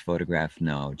else on this photograph?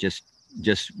 No, just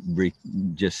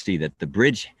see that the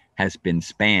bridge has been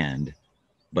spanned,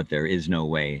 but there is no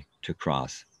way to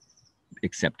cross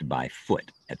except by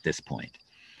foot at this point.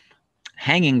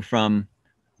 Hanging from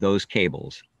those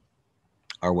cables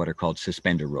are what are called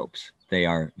suspender ropes. They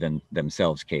are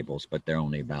themselves cables, but they're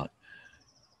only about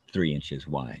 3 inches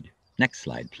wide. Next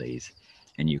slide, please.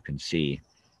 And you can see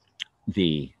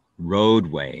the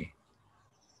roadway,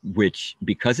 which,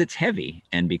 because it's heavy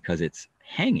and because it's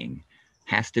hanging,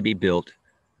 has to be built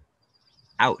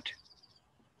out,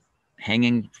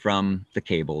 hanging from the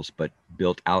cables, but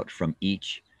built out from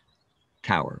each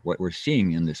tower. What we're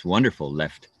seeing in this wonderful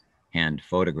left-hand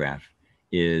photograph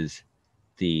is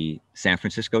the San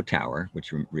Francisco Tower,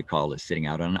 which recall is sitting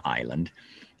out on an island,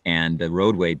 and the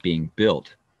roadway being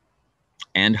built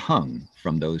and hung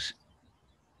from those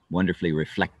wonderfully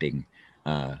reflecting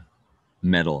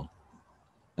metal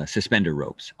suspender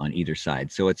ropes on either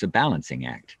side. So it's a balancing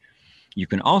act. You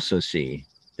can also see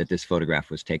that this photograph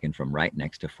was taken from right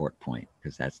next to Fort Point,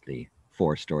 because that's the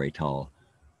 4-story tall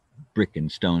brick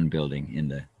and stone building in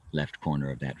the left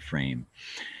corner of that frame.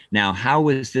 Now, how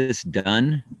was this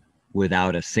done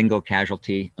without a single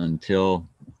casualty until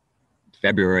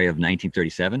February of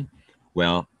 1937?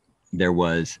 Well, there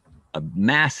was a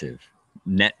massive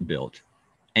net built,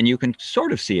 and you can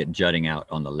sort of see it jutting out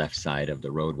on the left side of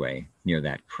the roadway near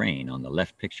that crane on the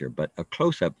left picture, but a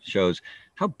close-up shows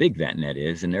how big that net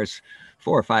is, and there's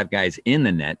 4 or 5 guys in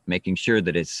the net making sure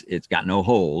that it's got no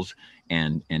holes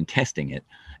and testing it.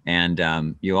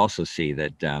 And you also see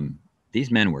that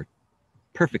these men were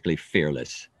perfectly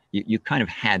fearless. You kind of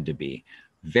had to be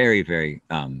very, very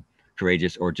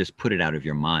courageous, or just put it out of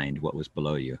your mind what was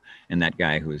below you. And that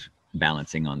guy who was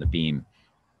balancing on the beam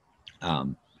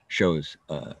shows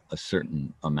a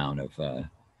certain amount of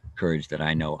courage that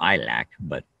I know I lack.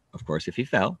 But of course, if he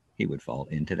fell, he would fall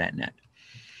into that net.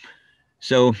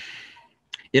 So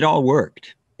it all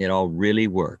worked. It all really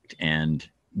worked. And,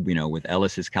 you know, with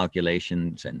Ellis's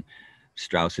calculations and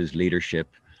Strauss's leadership,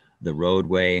 the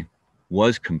roadway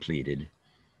was completed.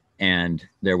 And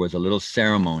there was a little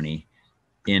ceremony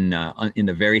in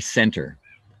the very center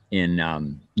in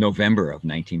November of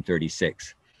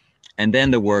 1936. And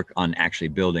then the work on actually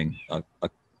building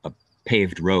a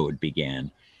paved road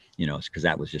began, you know, because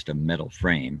that was just a metal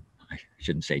frame. I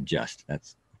shouldn't say just,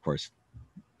 that's of course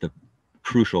the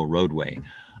crucial roadway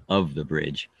of the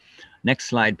bridge. Next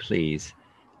slide, please.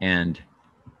 And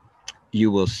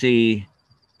you will see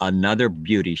another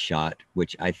beauty shot,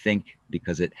 which I think,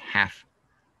 because it half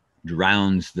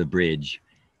drowns the bridge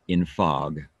in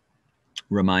fog,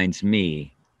 reminds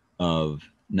me of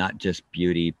not just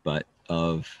beauty, but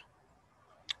of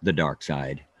the dark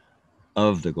side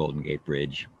of the Golden Gate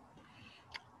Bridge,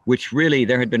 which really,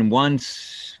 there had been one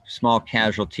small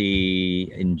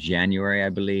casualty in January, I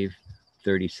believe,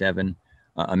 37.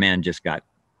 A man just got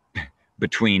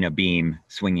between a beam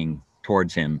swinging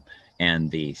towards him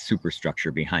and the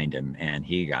superstructure behind him, and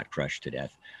he got crushed to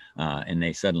death. And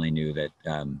they suddenly knew that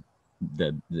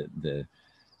the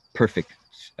perfect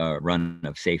run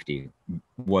of safety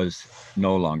was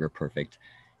no longer perfect.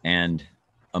 And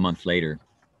a month later,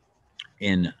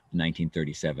 in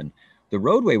 1937, the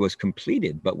roadway was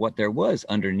completed, but what there was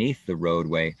underneath the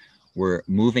roadway were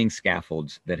moving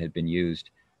scaffolds that had been used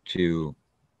to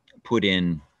put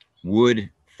in wood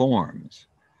forms,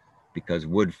 because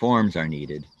wood forms are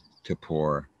needed to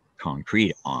pour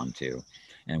concrete onto.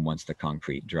 And once the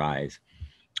concrete dries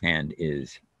and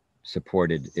is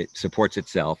supported, it supports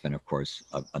itself, and of course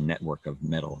a network of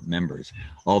metal members,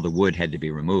 all the wood had to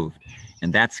be removed.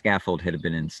 And that scaffold had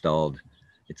been installed.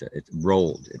 It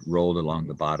rolled along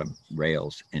the bottom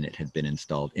rails, and it had been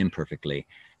installed imperfectly,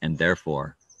 and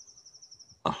therefore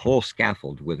a whole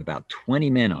scaffold with about 20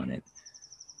 men on it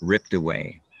ripped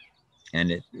away.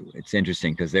 And it's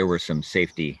interesting because there were some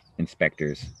safety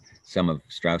inspectors. Some of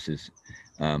Strauss's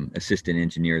assistant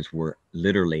engineers were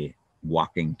literally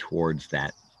walking towards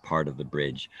that part of the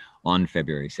bridge on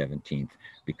February 17th,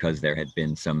 because there had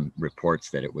been some reports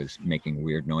that it was making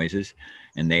weird noises,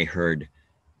 and they heard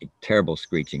a terrible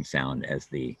screeching sound as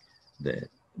the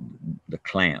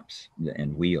clamps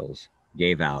and wheels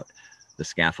gave out. The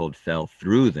scaffold fell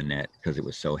through the net because it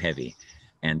was so heavy,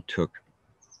 and took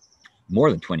more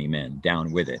than 20 men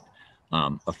down with it.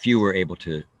 A few were able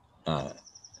to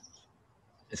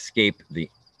escape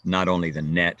not only the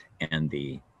net and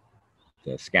the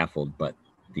scaffold, but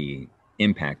the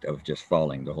impact of just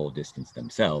falling the whole distance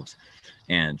themselves,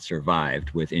 and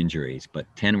survived with injuries. But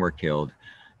 10 were killed,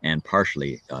 and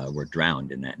partially were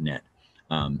drowned in that net,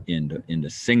 in the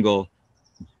single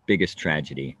biggest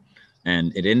tragedy.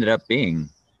 And it ended up being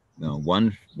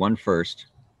one first,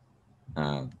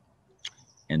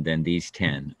 and then these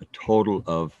 10, a total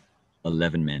of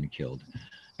 11 men killed.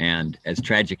 And as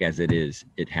tragic as it is,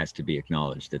 it has to be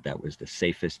acknowledged that that was the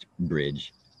safest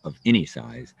bridge of any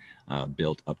size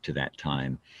built up to that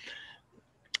time.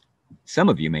 Some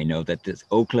of you may know that this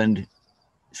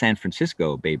Oakland-San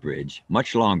Francisco Bay Bridge,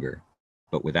 much longer,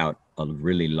 but without a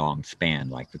really long span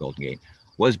like the Golden Gate,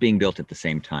 was being built at the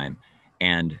same time,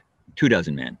 and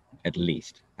 24 men at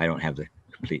least, I don't have the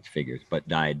complete figures, but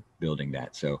died building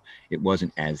that. So it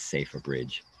wasn't as safe a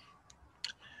bridge.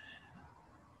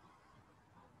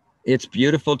 It's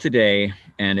beautiful today,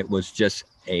 and it was just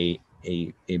a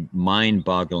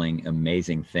mind-boggling,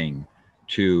 amazing thing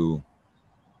to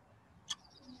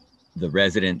the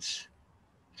residents,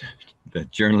 the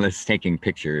journalists taking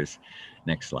pictures,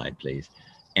 next slide please,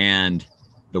 and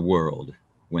the world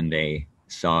when they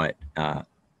saw it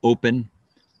open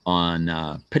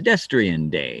on Pedestrian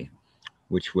Day,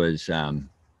 which was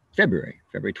February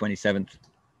 27th.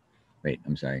 Wait,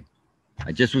 I'm sorry.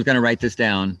 I just was going to write this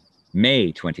down.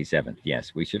 May 27th.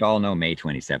 Yes, we should all know May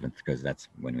 27th because that's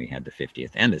when we had the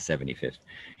 50th and the 75th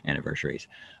anniversaries.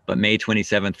 But May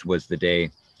 27th was the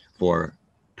day for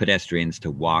pedestrians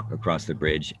to walk across the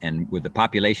bridge. And with the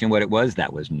population what it was,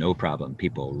 that was no problem.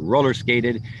 People roller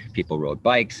skated, people rode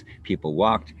bikes, people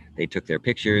walked, they took their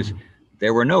pictures.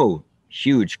 There were no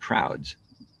huge crowds.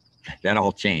 That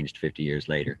all changed 50 years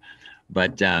later.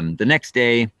 But the next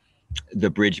day, the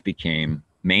bridge became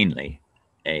mainly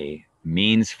a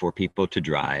means for people to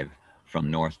drive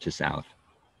from north to south.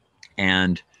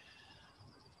 And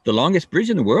the longest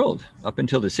bridge in the world up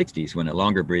until the 60s, when a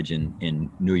longer bridge in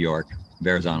New York,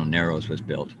 Verrazano Narrows, was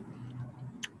built.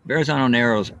 Verrazano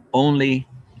Narrows only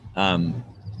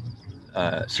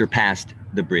surpassed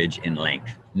the bridge in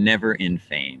length, never in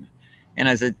fame. And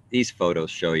as these photos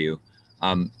show you,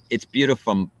 it's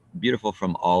beautiful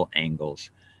from all angles.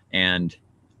 And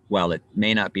while it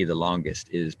may not be the longest,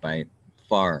 it is by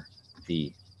far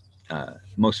the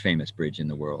most famous bridge in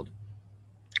the world.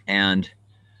 And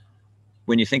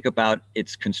when you think about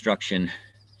its construction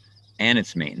and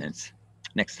its maintenance,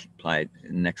 next slide,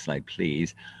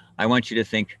 please. I want you to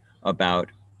think about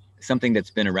something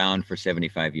that's been around for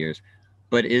 75 years,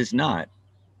 but is not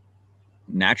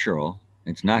natural.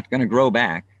 It's not going to grow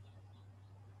back.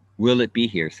 Will it be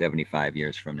here 75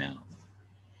 years from now?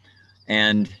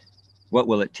 And what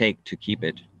will it take to keep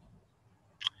it?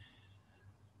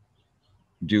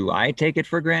 Do I take it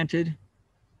for granted?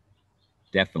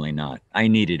 Definitely not. I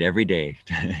need it every day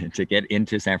to get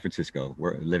into San Francisco.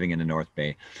 We're living in the North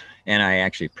Bay, and I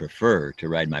actually prefer to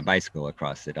ride my bicycle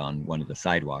across it on one of the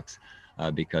sidewalks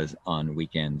because on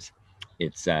weekends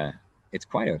it's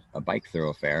quite a bike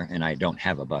thoroughfare, and I don't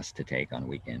have a bus to take on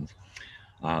weekends.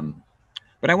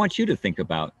 But I want you to think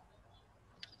about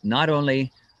not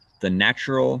only the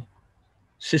natural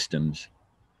systems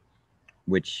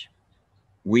which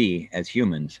we as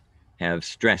humans have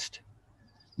stressed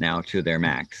now to their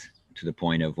max, to the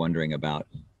point of wondering about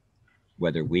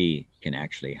whether we can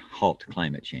actually halt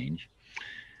climate change.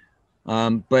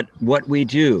 But what we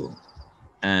do,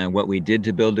 what we did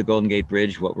to build the Golden Gate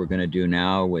Bridge, what we're going to do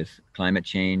now with climate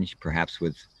change, perhaps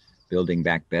with Building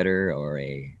Back Better or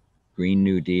a Green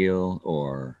New Deal,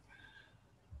 or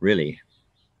really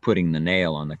putting the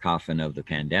nail on the coffin of the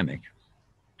pandemic.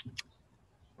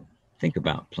 Think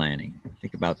about planning,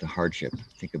 think about the hardship,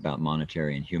 think about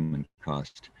monetary and human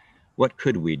cost. What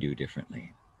could we do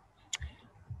differently?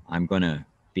 I'm going to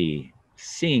be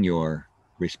seeing your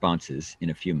responses in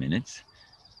a few minutes,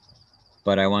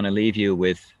 but I want to leave you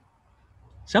with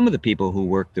some of the people who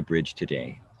work the bridge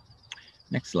today.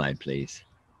 Next slide, please.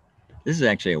 This is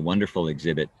actually a wonderful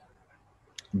exhibit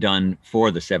done for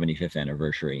the 75th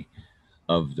anniversary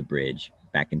of the bridge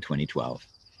back in 2012.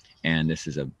 And this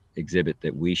is an exhibit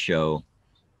that we show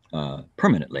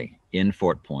permanently in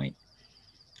Fort Point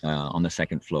on the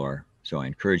second floor. So I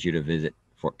encourage you to visit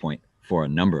Fort Point for a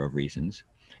number of reasons.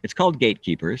 It's called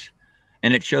Gatekeepers,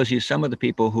 and it shows you some of the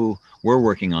people who were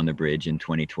working on the bridge in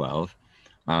 2012.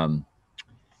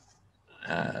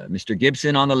 Mr.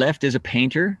 Gibson on the left is a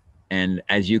painter, and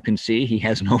as you can see, he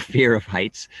has no fear of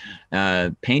heights.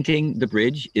 Painting the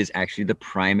bridge is actually the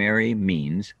primary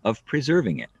means of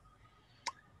preserving it,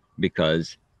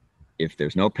 because if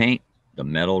there's no paint, the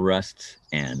metal rusts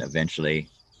and eventually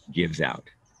gives out.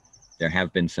 There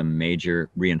have been some major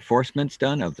reinforcements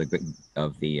done in the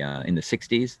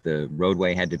 60s. The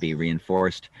roadway had to be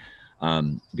reinforced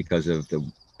because of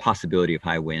the possibility of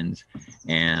high winds.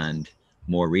 And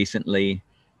more recently,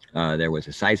 there was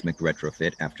a seismic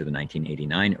retrofit after the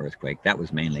 1989 earthquake. That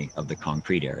was mainly of the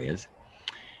concrete areas.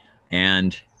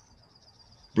 And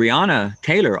Breonna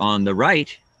Taylor on the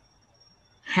right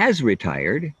has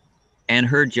retired, and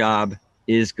her job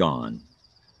is gone.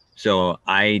 So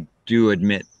I do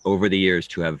admit over the years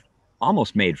to have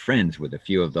almost made friends with a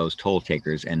few of those toll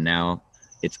takers, and now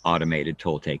it's automated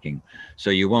toll taking. So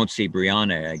you won't see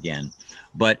Breonna again,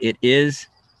 but it is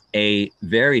a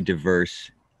very diverse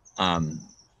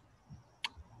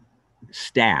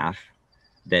staff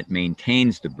that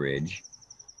maintains the bridge.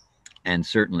 And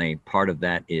certainly part of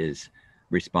that is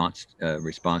response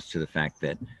to the fact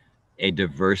that a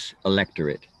diverse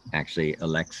electorate actually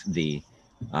elects the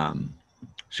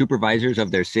supervisors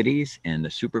of their cities, and the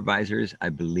supervisors, I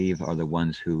believe, are the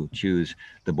ones who choose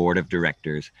the board of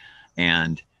directors.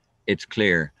 And it's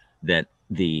clear that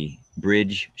the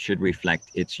bridge should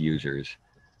reflect its users.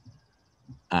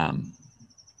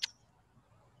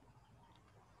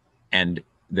 And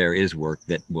there is work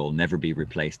that will never be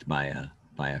replaced by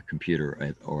a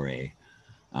computer or a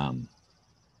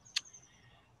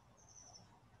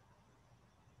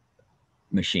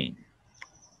machine.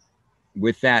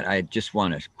 With that, I just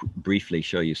want to briefly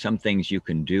show you some things you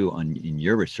can do in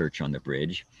your research on the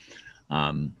bridge.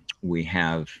 We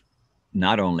have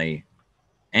not only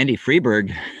Andy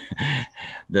Freeberg,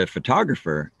 the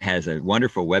photographer, has a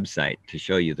wonderful website to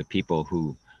show you the people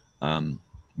who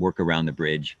work around the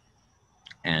bridge,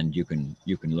 and you can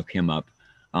look him up.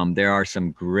 There are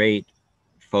some great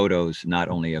photos, not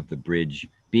only of the bridge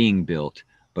being built,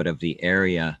 but of the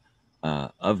area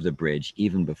of the bridge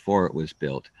even before it was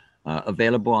built.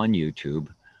 Available on YouTube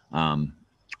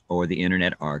or the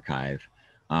Internet Archive.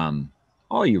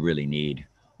 All you really need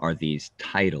are these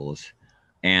titles.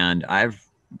 And I've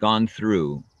gone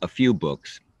through a few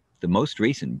books. The most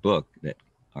recent book that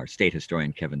our state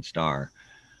historian, Kevin Starr,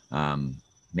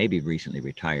 maybe recently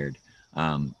retired,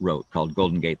 wrote, called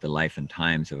Golden Gate, The Life and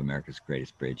Times of America's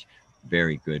Greatest Bridge.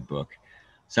 Very good book.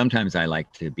 Sometimes I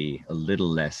like to be a little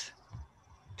less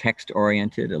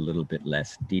text-oriented, a little bit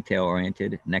less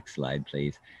detail-oriented. Next slide,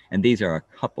 please. And these are a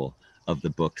couple of the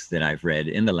books that I've read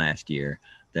in the last year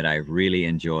that I've really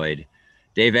enjoyed.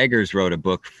 Dave Eggers wrote a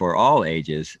book for all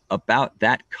ages about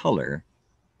that color,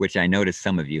 which I noticed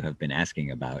some of you have been asking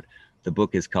about. The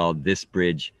book is called This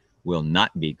Bridge Will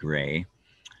Not Be Gray,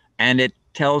 and it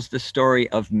tells the story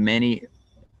of many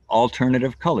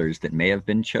alternative colors that may have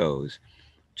been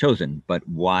chosen, but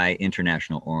why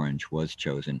International Orange was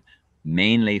chosen,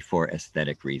 mainly for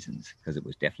aesthetic reasons, because it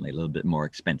was definitely a little bit more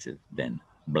expensive than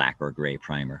black or gray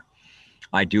primer.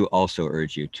 I do also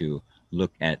urge you to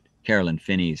look at Carolyn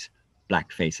Finney's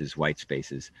Black Faces, White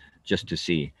Spaces, just to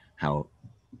see how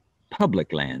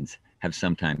public lands have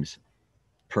sometimes,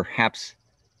 perhaps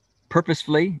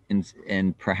purposefully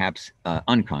and perhaps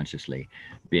unconsciously,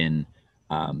 been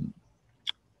have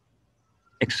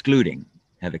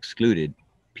excluded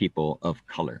people of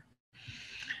color.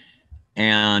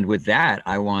 And with that,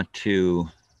 I want to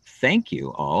thank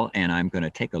you all, and I'm going to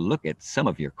take a look at some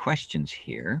of your questions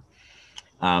here.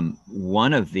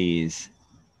 One of these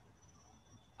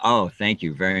Oh, thank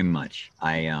you very much.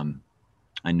 I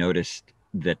noticed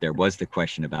that there was the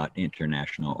question about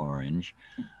International Orange,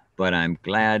 but I'm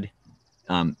glad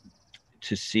um,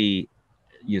 to see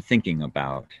you thinking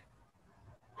about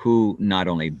who not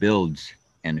only builds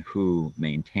and who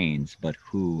maintains, but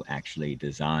who actually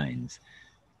designs.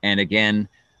 And again,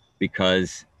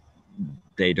 because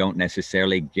they don't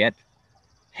necessarily get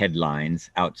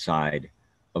headlines outside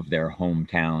of their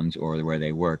hometowns or where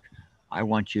they work, I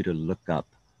want you to look up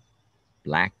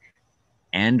Black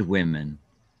and women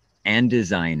and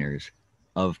designers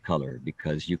of color,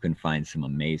 because you can find some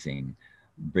amazing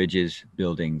bridges,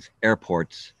 buildings,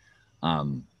 airports,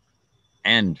 um,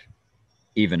 and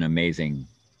even amazing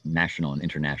national and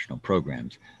international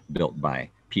programs built by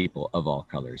people of all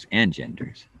colors and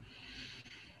genders.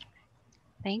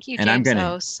 Thank you, And I'm James going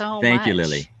to O, so thank you, much.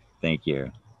 Lily. Thank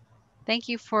you. Thank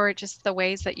you for just the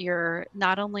ways that you're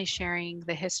not only sharing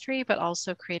the history, but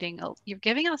also you're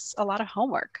giving us a lot of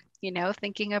homework,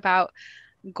 thinking about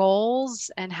goals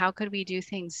and how could we do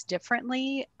things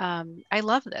differently. I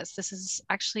love this. This is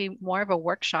actually more of a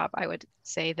workshop, I would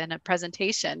say, than a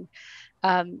presentation.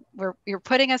 You're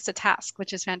putting us to task,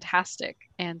 which is fantastic.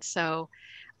 And so,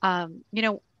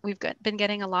 been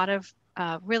getting a lot of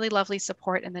really lovely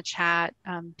support in the chat.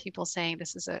 People saying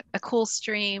this is a cool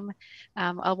stream,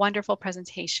 a wonderful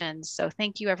presentation. So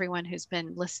thank you everyone who's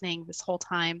been listening this whole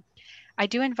time. I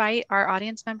do invite our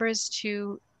audience members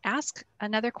to ask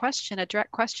another question, a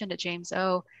direct question to James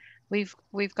O.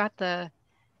 We've got the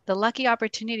lucky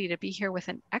opportunity to be here with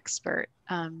an expert.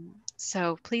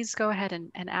 So please go ahead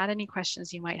and add any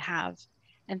questions you might have.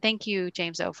 And thank you,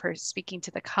 James O, for speaking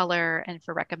to the color and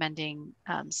for recommending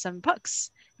some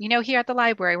books. Here at the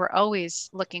library, we're always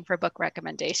looking for book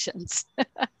recommendations.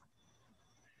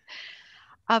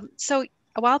 So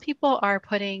while people are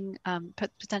putting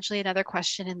potentially another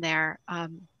question in there,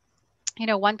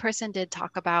 one person did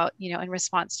talk about, in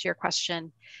response to your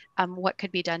question, what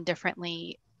could be done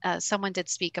differently. Someone did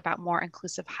speak about more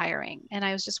inclusive hiring, and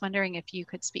I was just wondering if you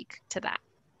could speak to that.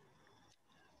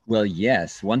 Well,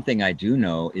 yes. One thing I do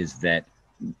know is that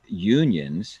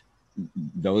unions,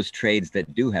 those trades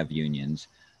that do have unions,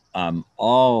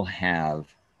 all have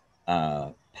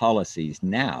policies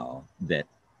now that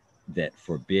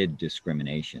forbid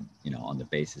discrimination, on the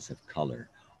basis of color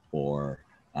or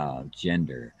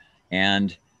gender.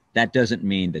 And that doesn't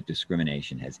mean that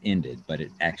discrimination has ended, but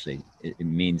it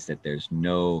means that there's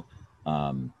no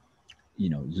um,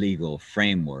 legal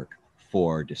framework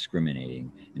for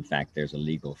discriminating. In fact, there's a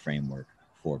legal framework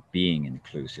for being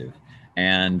inclusive.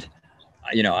 And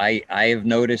I have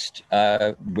noticed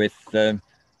with the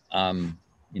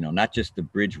not just the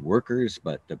bridge workers,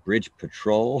 but the bridge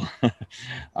patrol,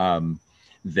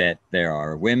 that there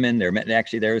are women.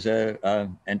 Actually, there's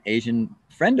an Asian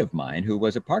friend of mine who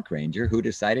was a park ranger who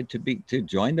decided to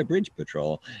join the bridge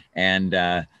patrol, and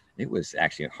it was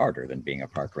actually harder than being a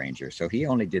park ranger. So he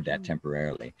only did that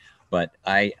temporarily. But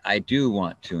I do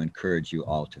want to encourage you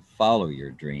all to follow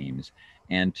your dreams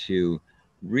and to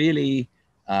really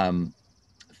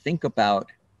think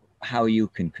about how you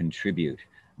can contribute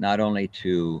not only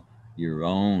to your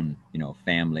own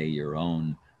family, your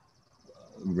own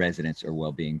residence or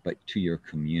well-being, but to your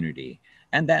community.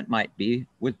 And that might be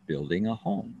with building a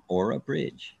home or a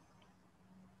bridge.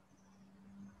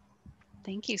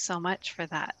 Thank you so much for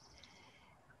that.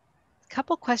 A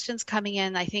couple questions coming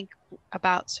in, I think,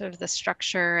 about sort of the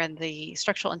structure and the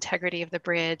structural integrity of the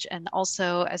bridge, and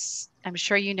also, as I'm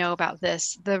sure you know about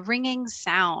this, the ringing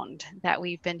sound that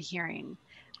we've been hearing.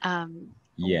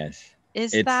 Yes.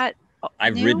 Is that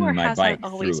I've new, ridden or my has that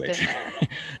bike always through it. been there?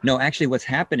 No, actually, what's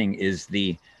happening is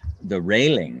the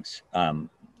railings,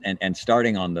 and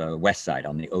starting on the west side,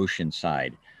 on the ocean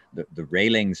side, the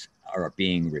railings are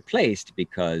being replaced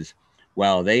because,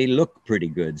 while they look pretty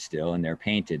good still and they're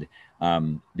painted,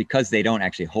 because they don't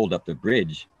actually hold up the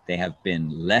bridge, they have been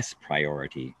less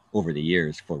priority over the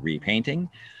years for repainting.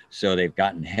 So they've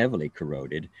gotten heavily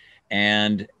corroded.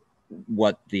 And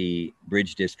what the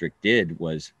bridge district did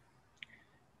was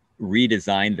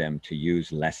redesign them to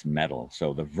use less metal.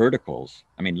 So the verticals,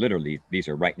 I mean, literally, these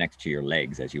are right next to your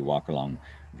legs as you walk along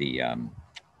the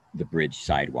bridge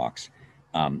sidewalks.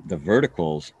 The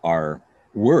verticals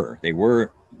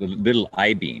were the little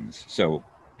I-beams. So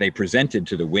they presented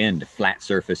to the wind flat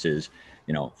surfaces,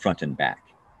 front and back.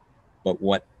 But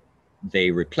what they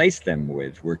replaced them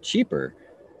with were cheaper,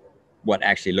 what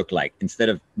actually looked like, instead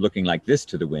of looking like this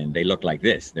to the wind, they look like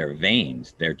this. They're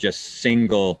veins. They're just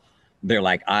they're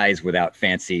like eyes without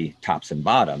fancy tops and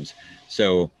bottoms.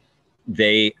 So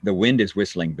the wind is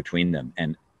whistling between them,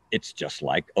 and it's just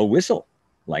like a whistle,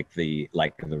 like the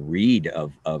reed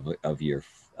of your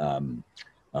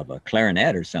of a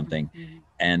clarinet or something, Mm-hmm.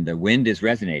 and the wind is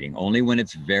resonating only when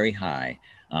it's very high.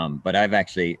 But I've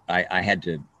actually I had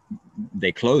to,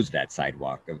 they closed that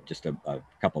sidewalk just a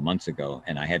couple months ago,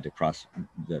 and I had to cross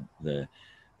the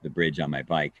bridge on my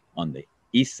bike on the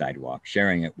east sidewalk,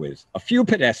 sharing it with a few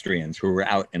pedestrians who were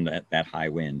out in that high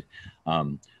wind.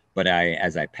 Um, but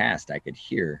as I passed, I could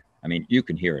hear. I mean, you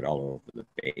can hear it all over the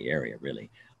Bay Area, really,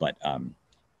 but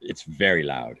it's very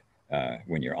loud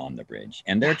when you're on the bridge.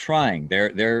 And they're trying.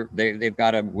 They've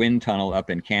got a wind tunnel up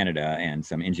in Canada and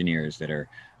some engineers that are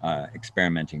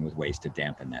experimenting with ways to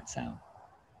dampen that sound.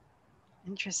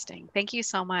 Interesting. Thank you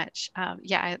so much.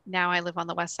 Yeah, now I live on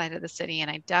the west side of the city and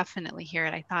I definitely hear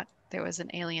it. I thought there was an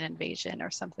alien invasion or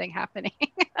something happening.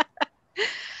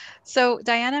 So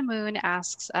Diana Moon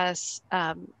asks us,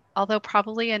 although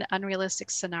probably an unrealistic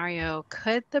scenario,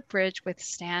 could the bridge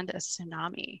withstand a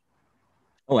tsunami?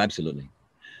 Oh, absolutely.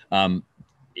 Um,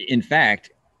 in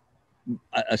fact,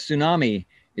 a tsunami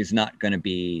is not going to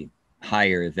be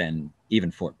higher than even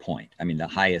Fort Point. I mean, the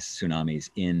highest tsunamis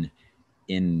in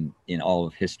all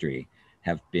of history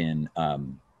have been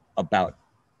about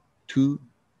two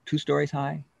stories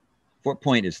high. Fort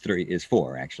Point is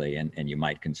four actually, and you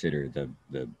might consider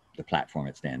the platform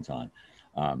it stands on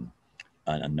um,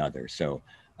 another. So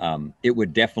it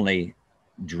would definitely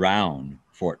drown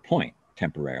Fort Point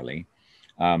temporarily.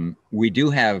 We do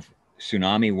have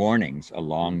tsunami warnings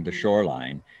along the Mhm.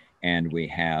 shoreline, and we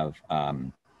have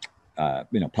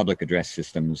public address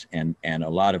systems and a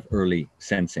lot of early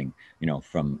sensing.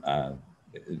 From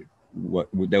what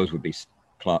those would be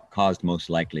caused most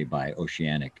likely by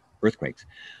oceanic earthquakes.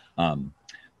 Um,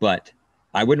 but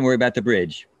I wouldn't worry about the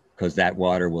bridge because that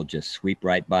water will just sweep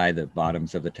right by the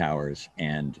bottoms of the towers,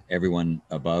 and everyone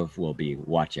above will be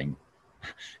watching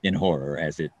in horror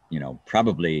as it,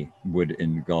 probably would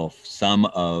engulf some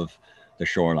of the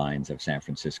shorelines of San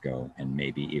Francisco and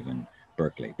maybe even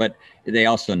Berkeley. But they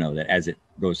also know that as it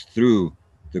goes through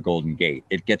the Golden Gate,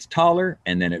 it gets taller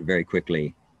and then it very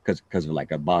quickly, because of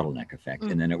like a bottleneck effect,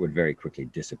 and then it would very quickly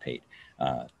dissipate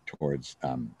towards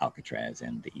Alcatraz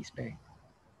and the East Bay.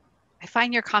 I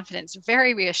find your confidence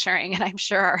very reassuring, and I'm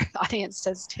sure our audience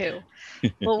does too.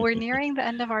 Well, we're nearing the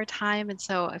end of our time. And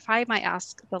so, if I might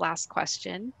ask the last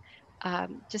question,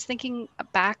 just thinking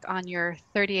back on your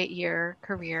 38-year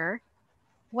career,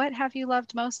 what have you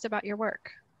loved most about your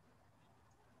work?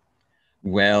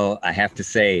 Well, I have to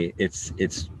say it's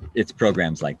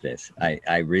programs like this.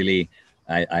 I really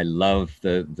I love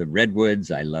the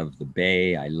redwoods. I love the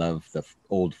bay. I love the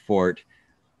old fort.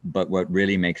 But what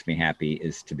really makes me happy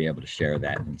is to be able to share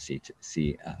that and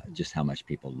see just how much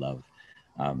people love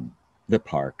um, the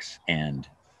parks and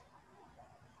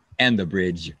the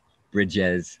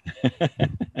bridges.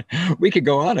 We could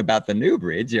go on about the new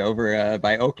bridge over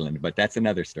by Oakland, but that's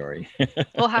another story.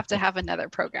 We'll have to have another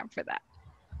program for that.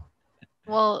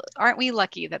 Well, aren't we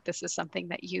lucky that this is something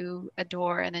that you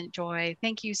adore and enjoy?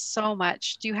 Thank you so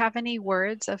much. Do you have any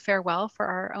words of farewell for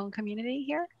our own community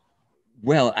here?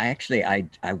 Well,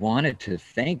 I wanted to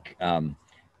thank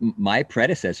my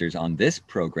predecessors on this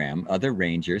program, other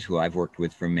rangers who I've worked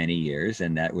with for many years,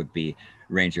 and that would be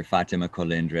Ranger Fatima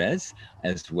Colindres,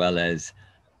 as well as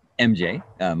MJ,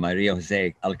 Maria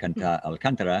Jose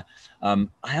Alcantara.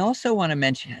 I also want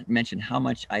to mention how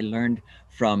much I learned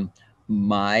from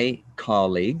my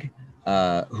colleague,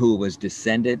 who was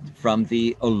descended from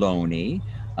the Ohlone.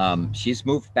 She's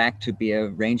moved back to be a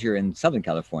ranger in Southern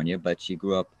California, but she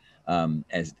grew up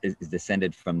as is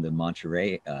descended from the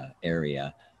Monterey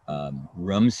area,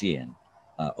 Rumsian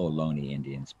Ohlone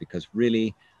Indians, because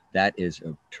really that is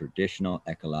a traditional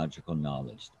ecological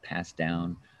knowledge passed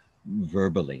down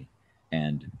verbally,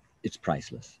 and it's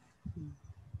priceless.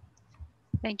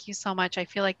 Thank you so much. I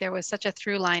feel like there was such a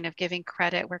through line of giving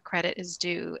credit where credit is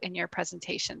due in your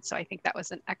presentation. So I think that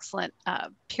was an excellent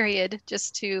period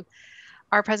just to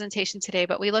our presentation today,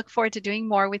 but we look forward to doing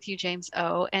more with you, James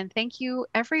O. And thank you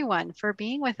everyone for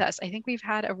being with us. I think we've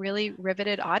had a really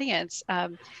riveted audience.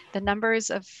 The numbers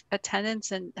of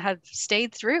attendance and have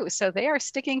stayed through, so they are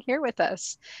sticking here with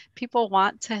us. People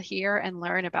want to hear and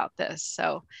learn about this.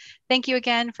 So thank you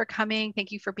again for coming.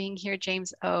 Thank you for being here,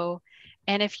 James O.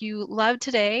 And if you love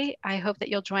today, I hope that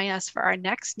you'll join us for our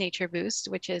next Nature Boost,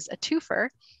 which is a twofer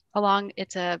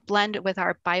it's a blend with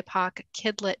our BIPOC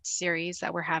Kidlit series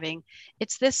that we're having.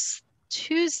 It's this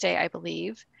Tuesday, I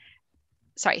believe.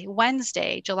 Sorry,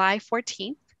 Wednesday, July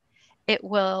 14th. It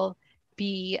will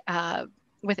be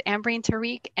with Ambreen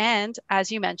Tariq and, as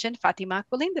you mentioned, Fatima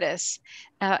Colindres.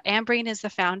 Ambreen is the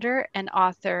founder and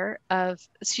author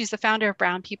she's the founder of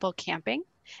Brown People Camping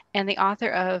and the author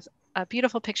of a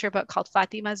beautiful picture book called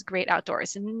Fatima's Great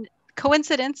Outdoors. And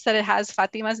coincidence that it has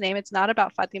Fatima's name. It's not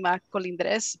about Fatima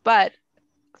Colindres, but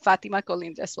Fatima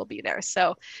Colindres will be there.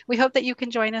 So we hope that you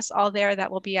can join us all there.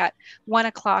 That will be at 1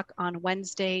 o'clock on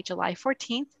Wednesday, July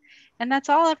 14th. And that's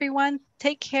all, everyone.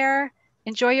 Take care.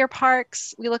 Enjoy your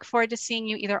parks. We look forward to seeing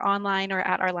you either online or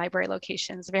at our library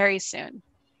locations very soon.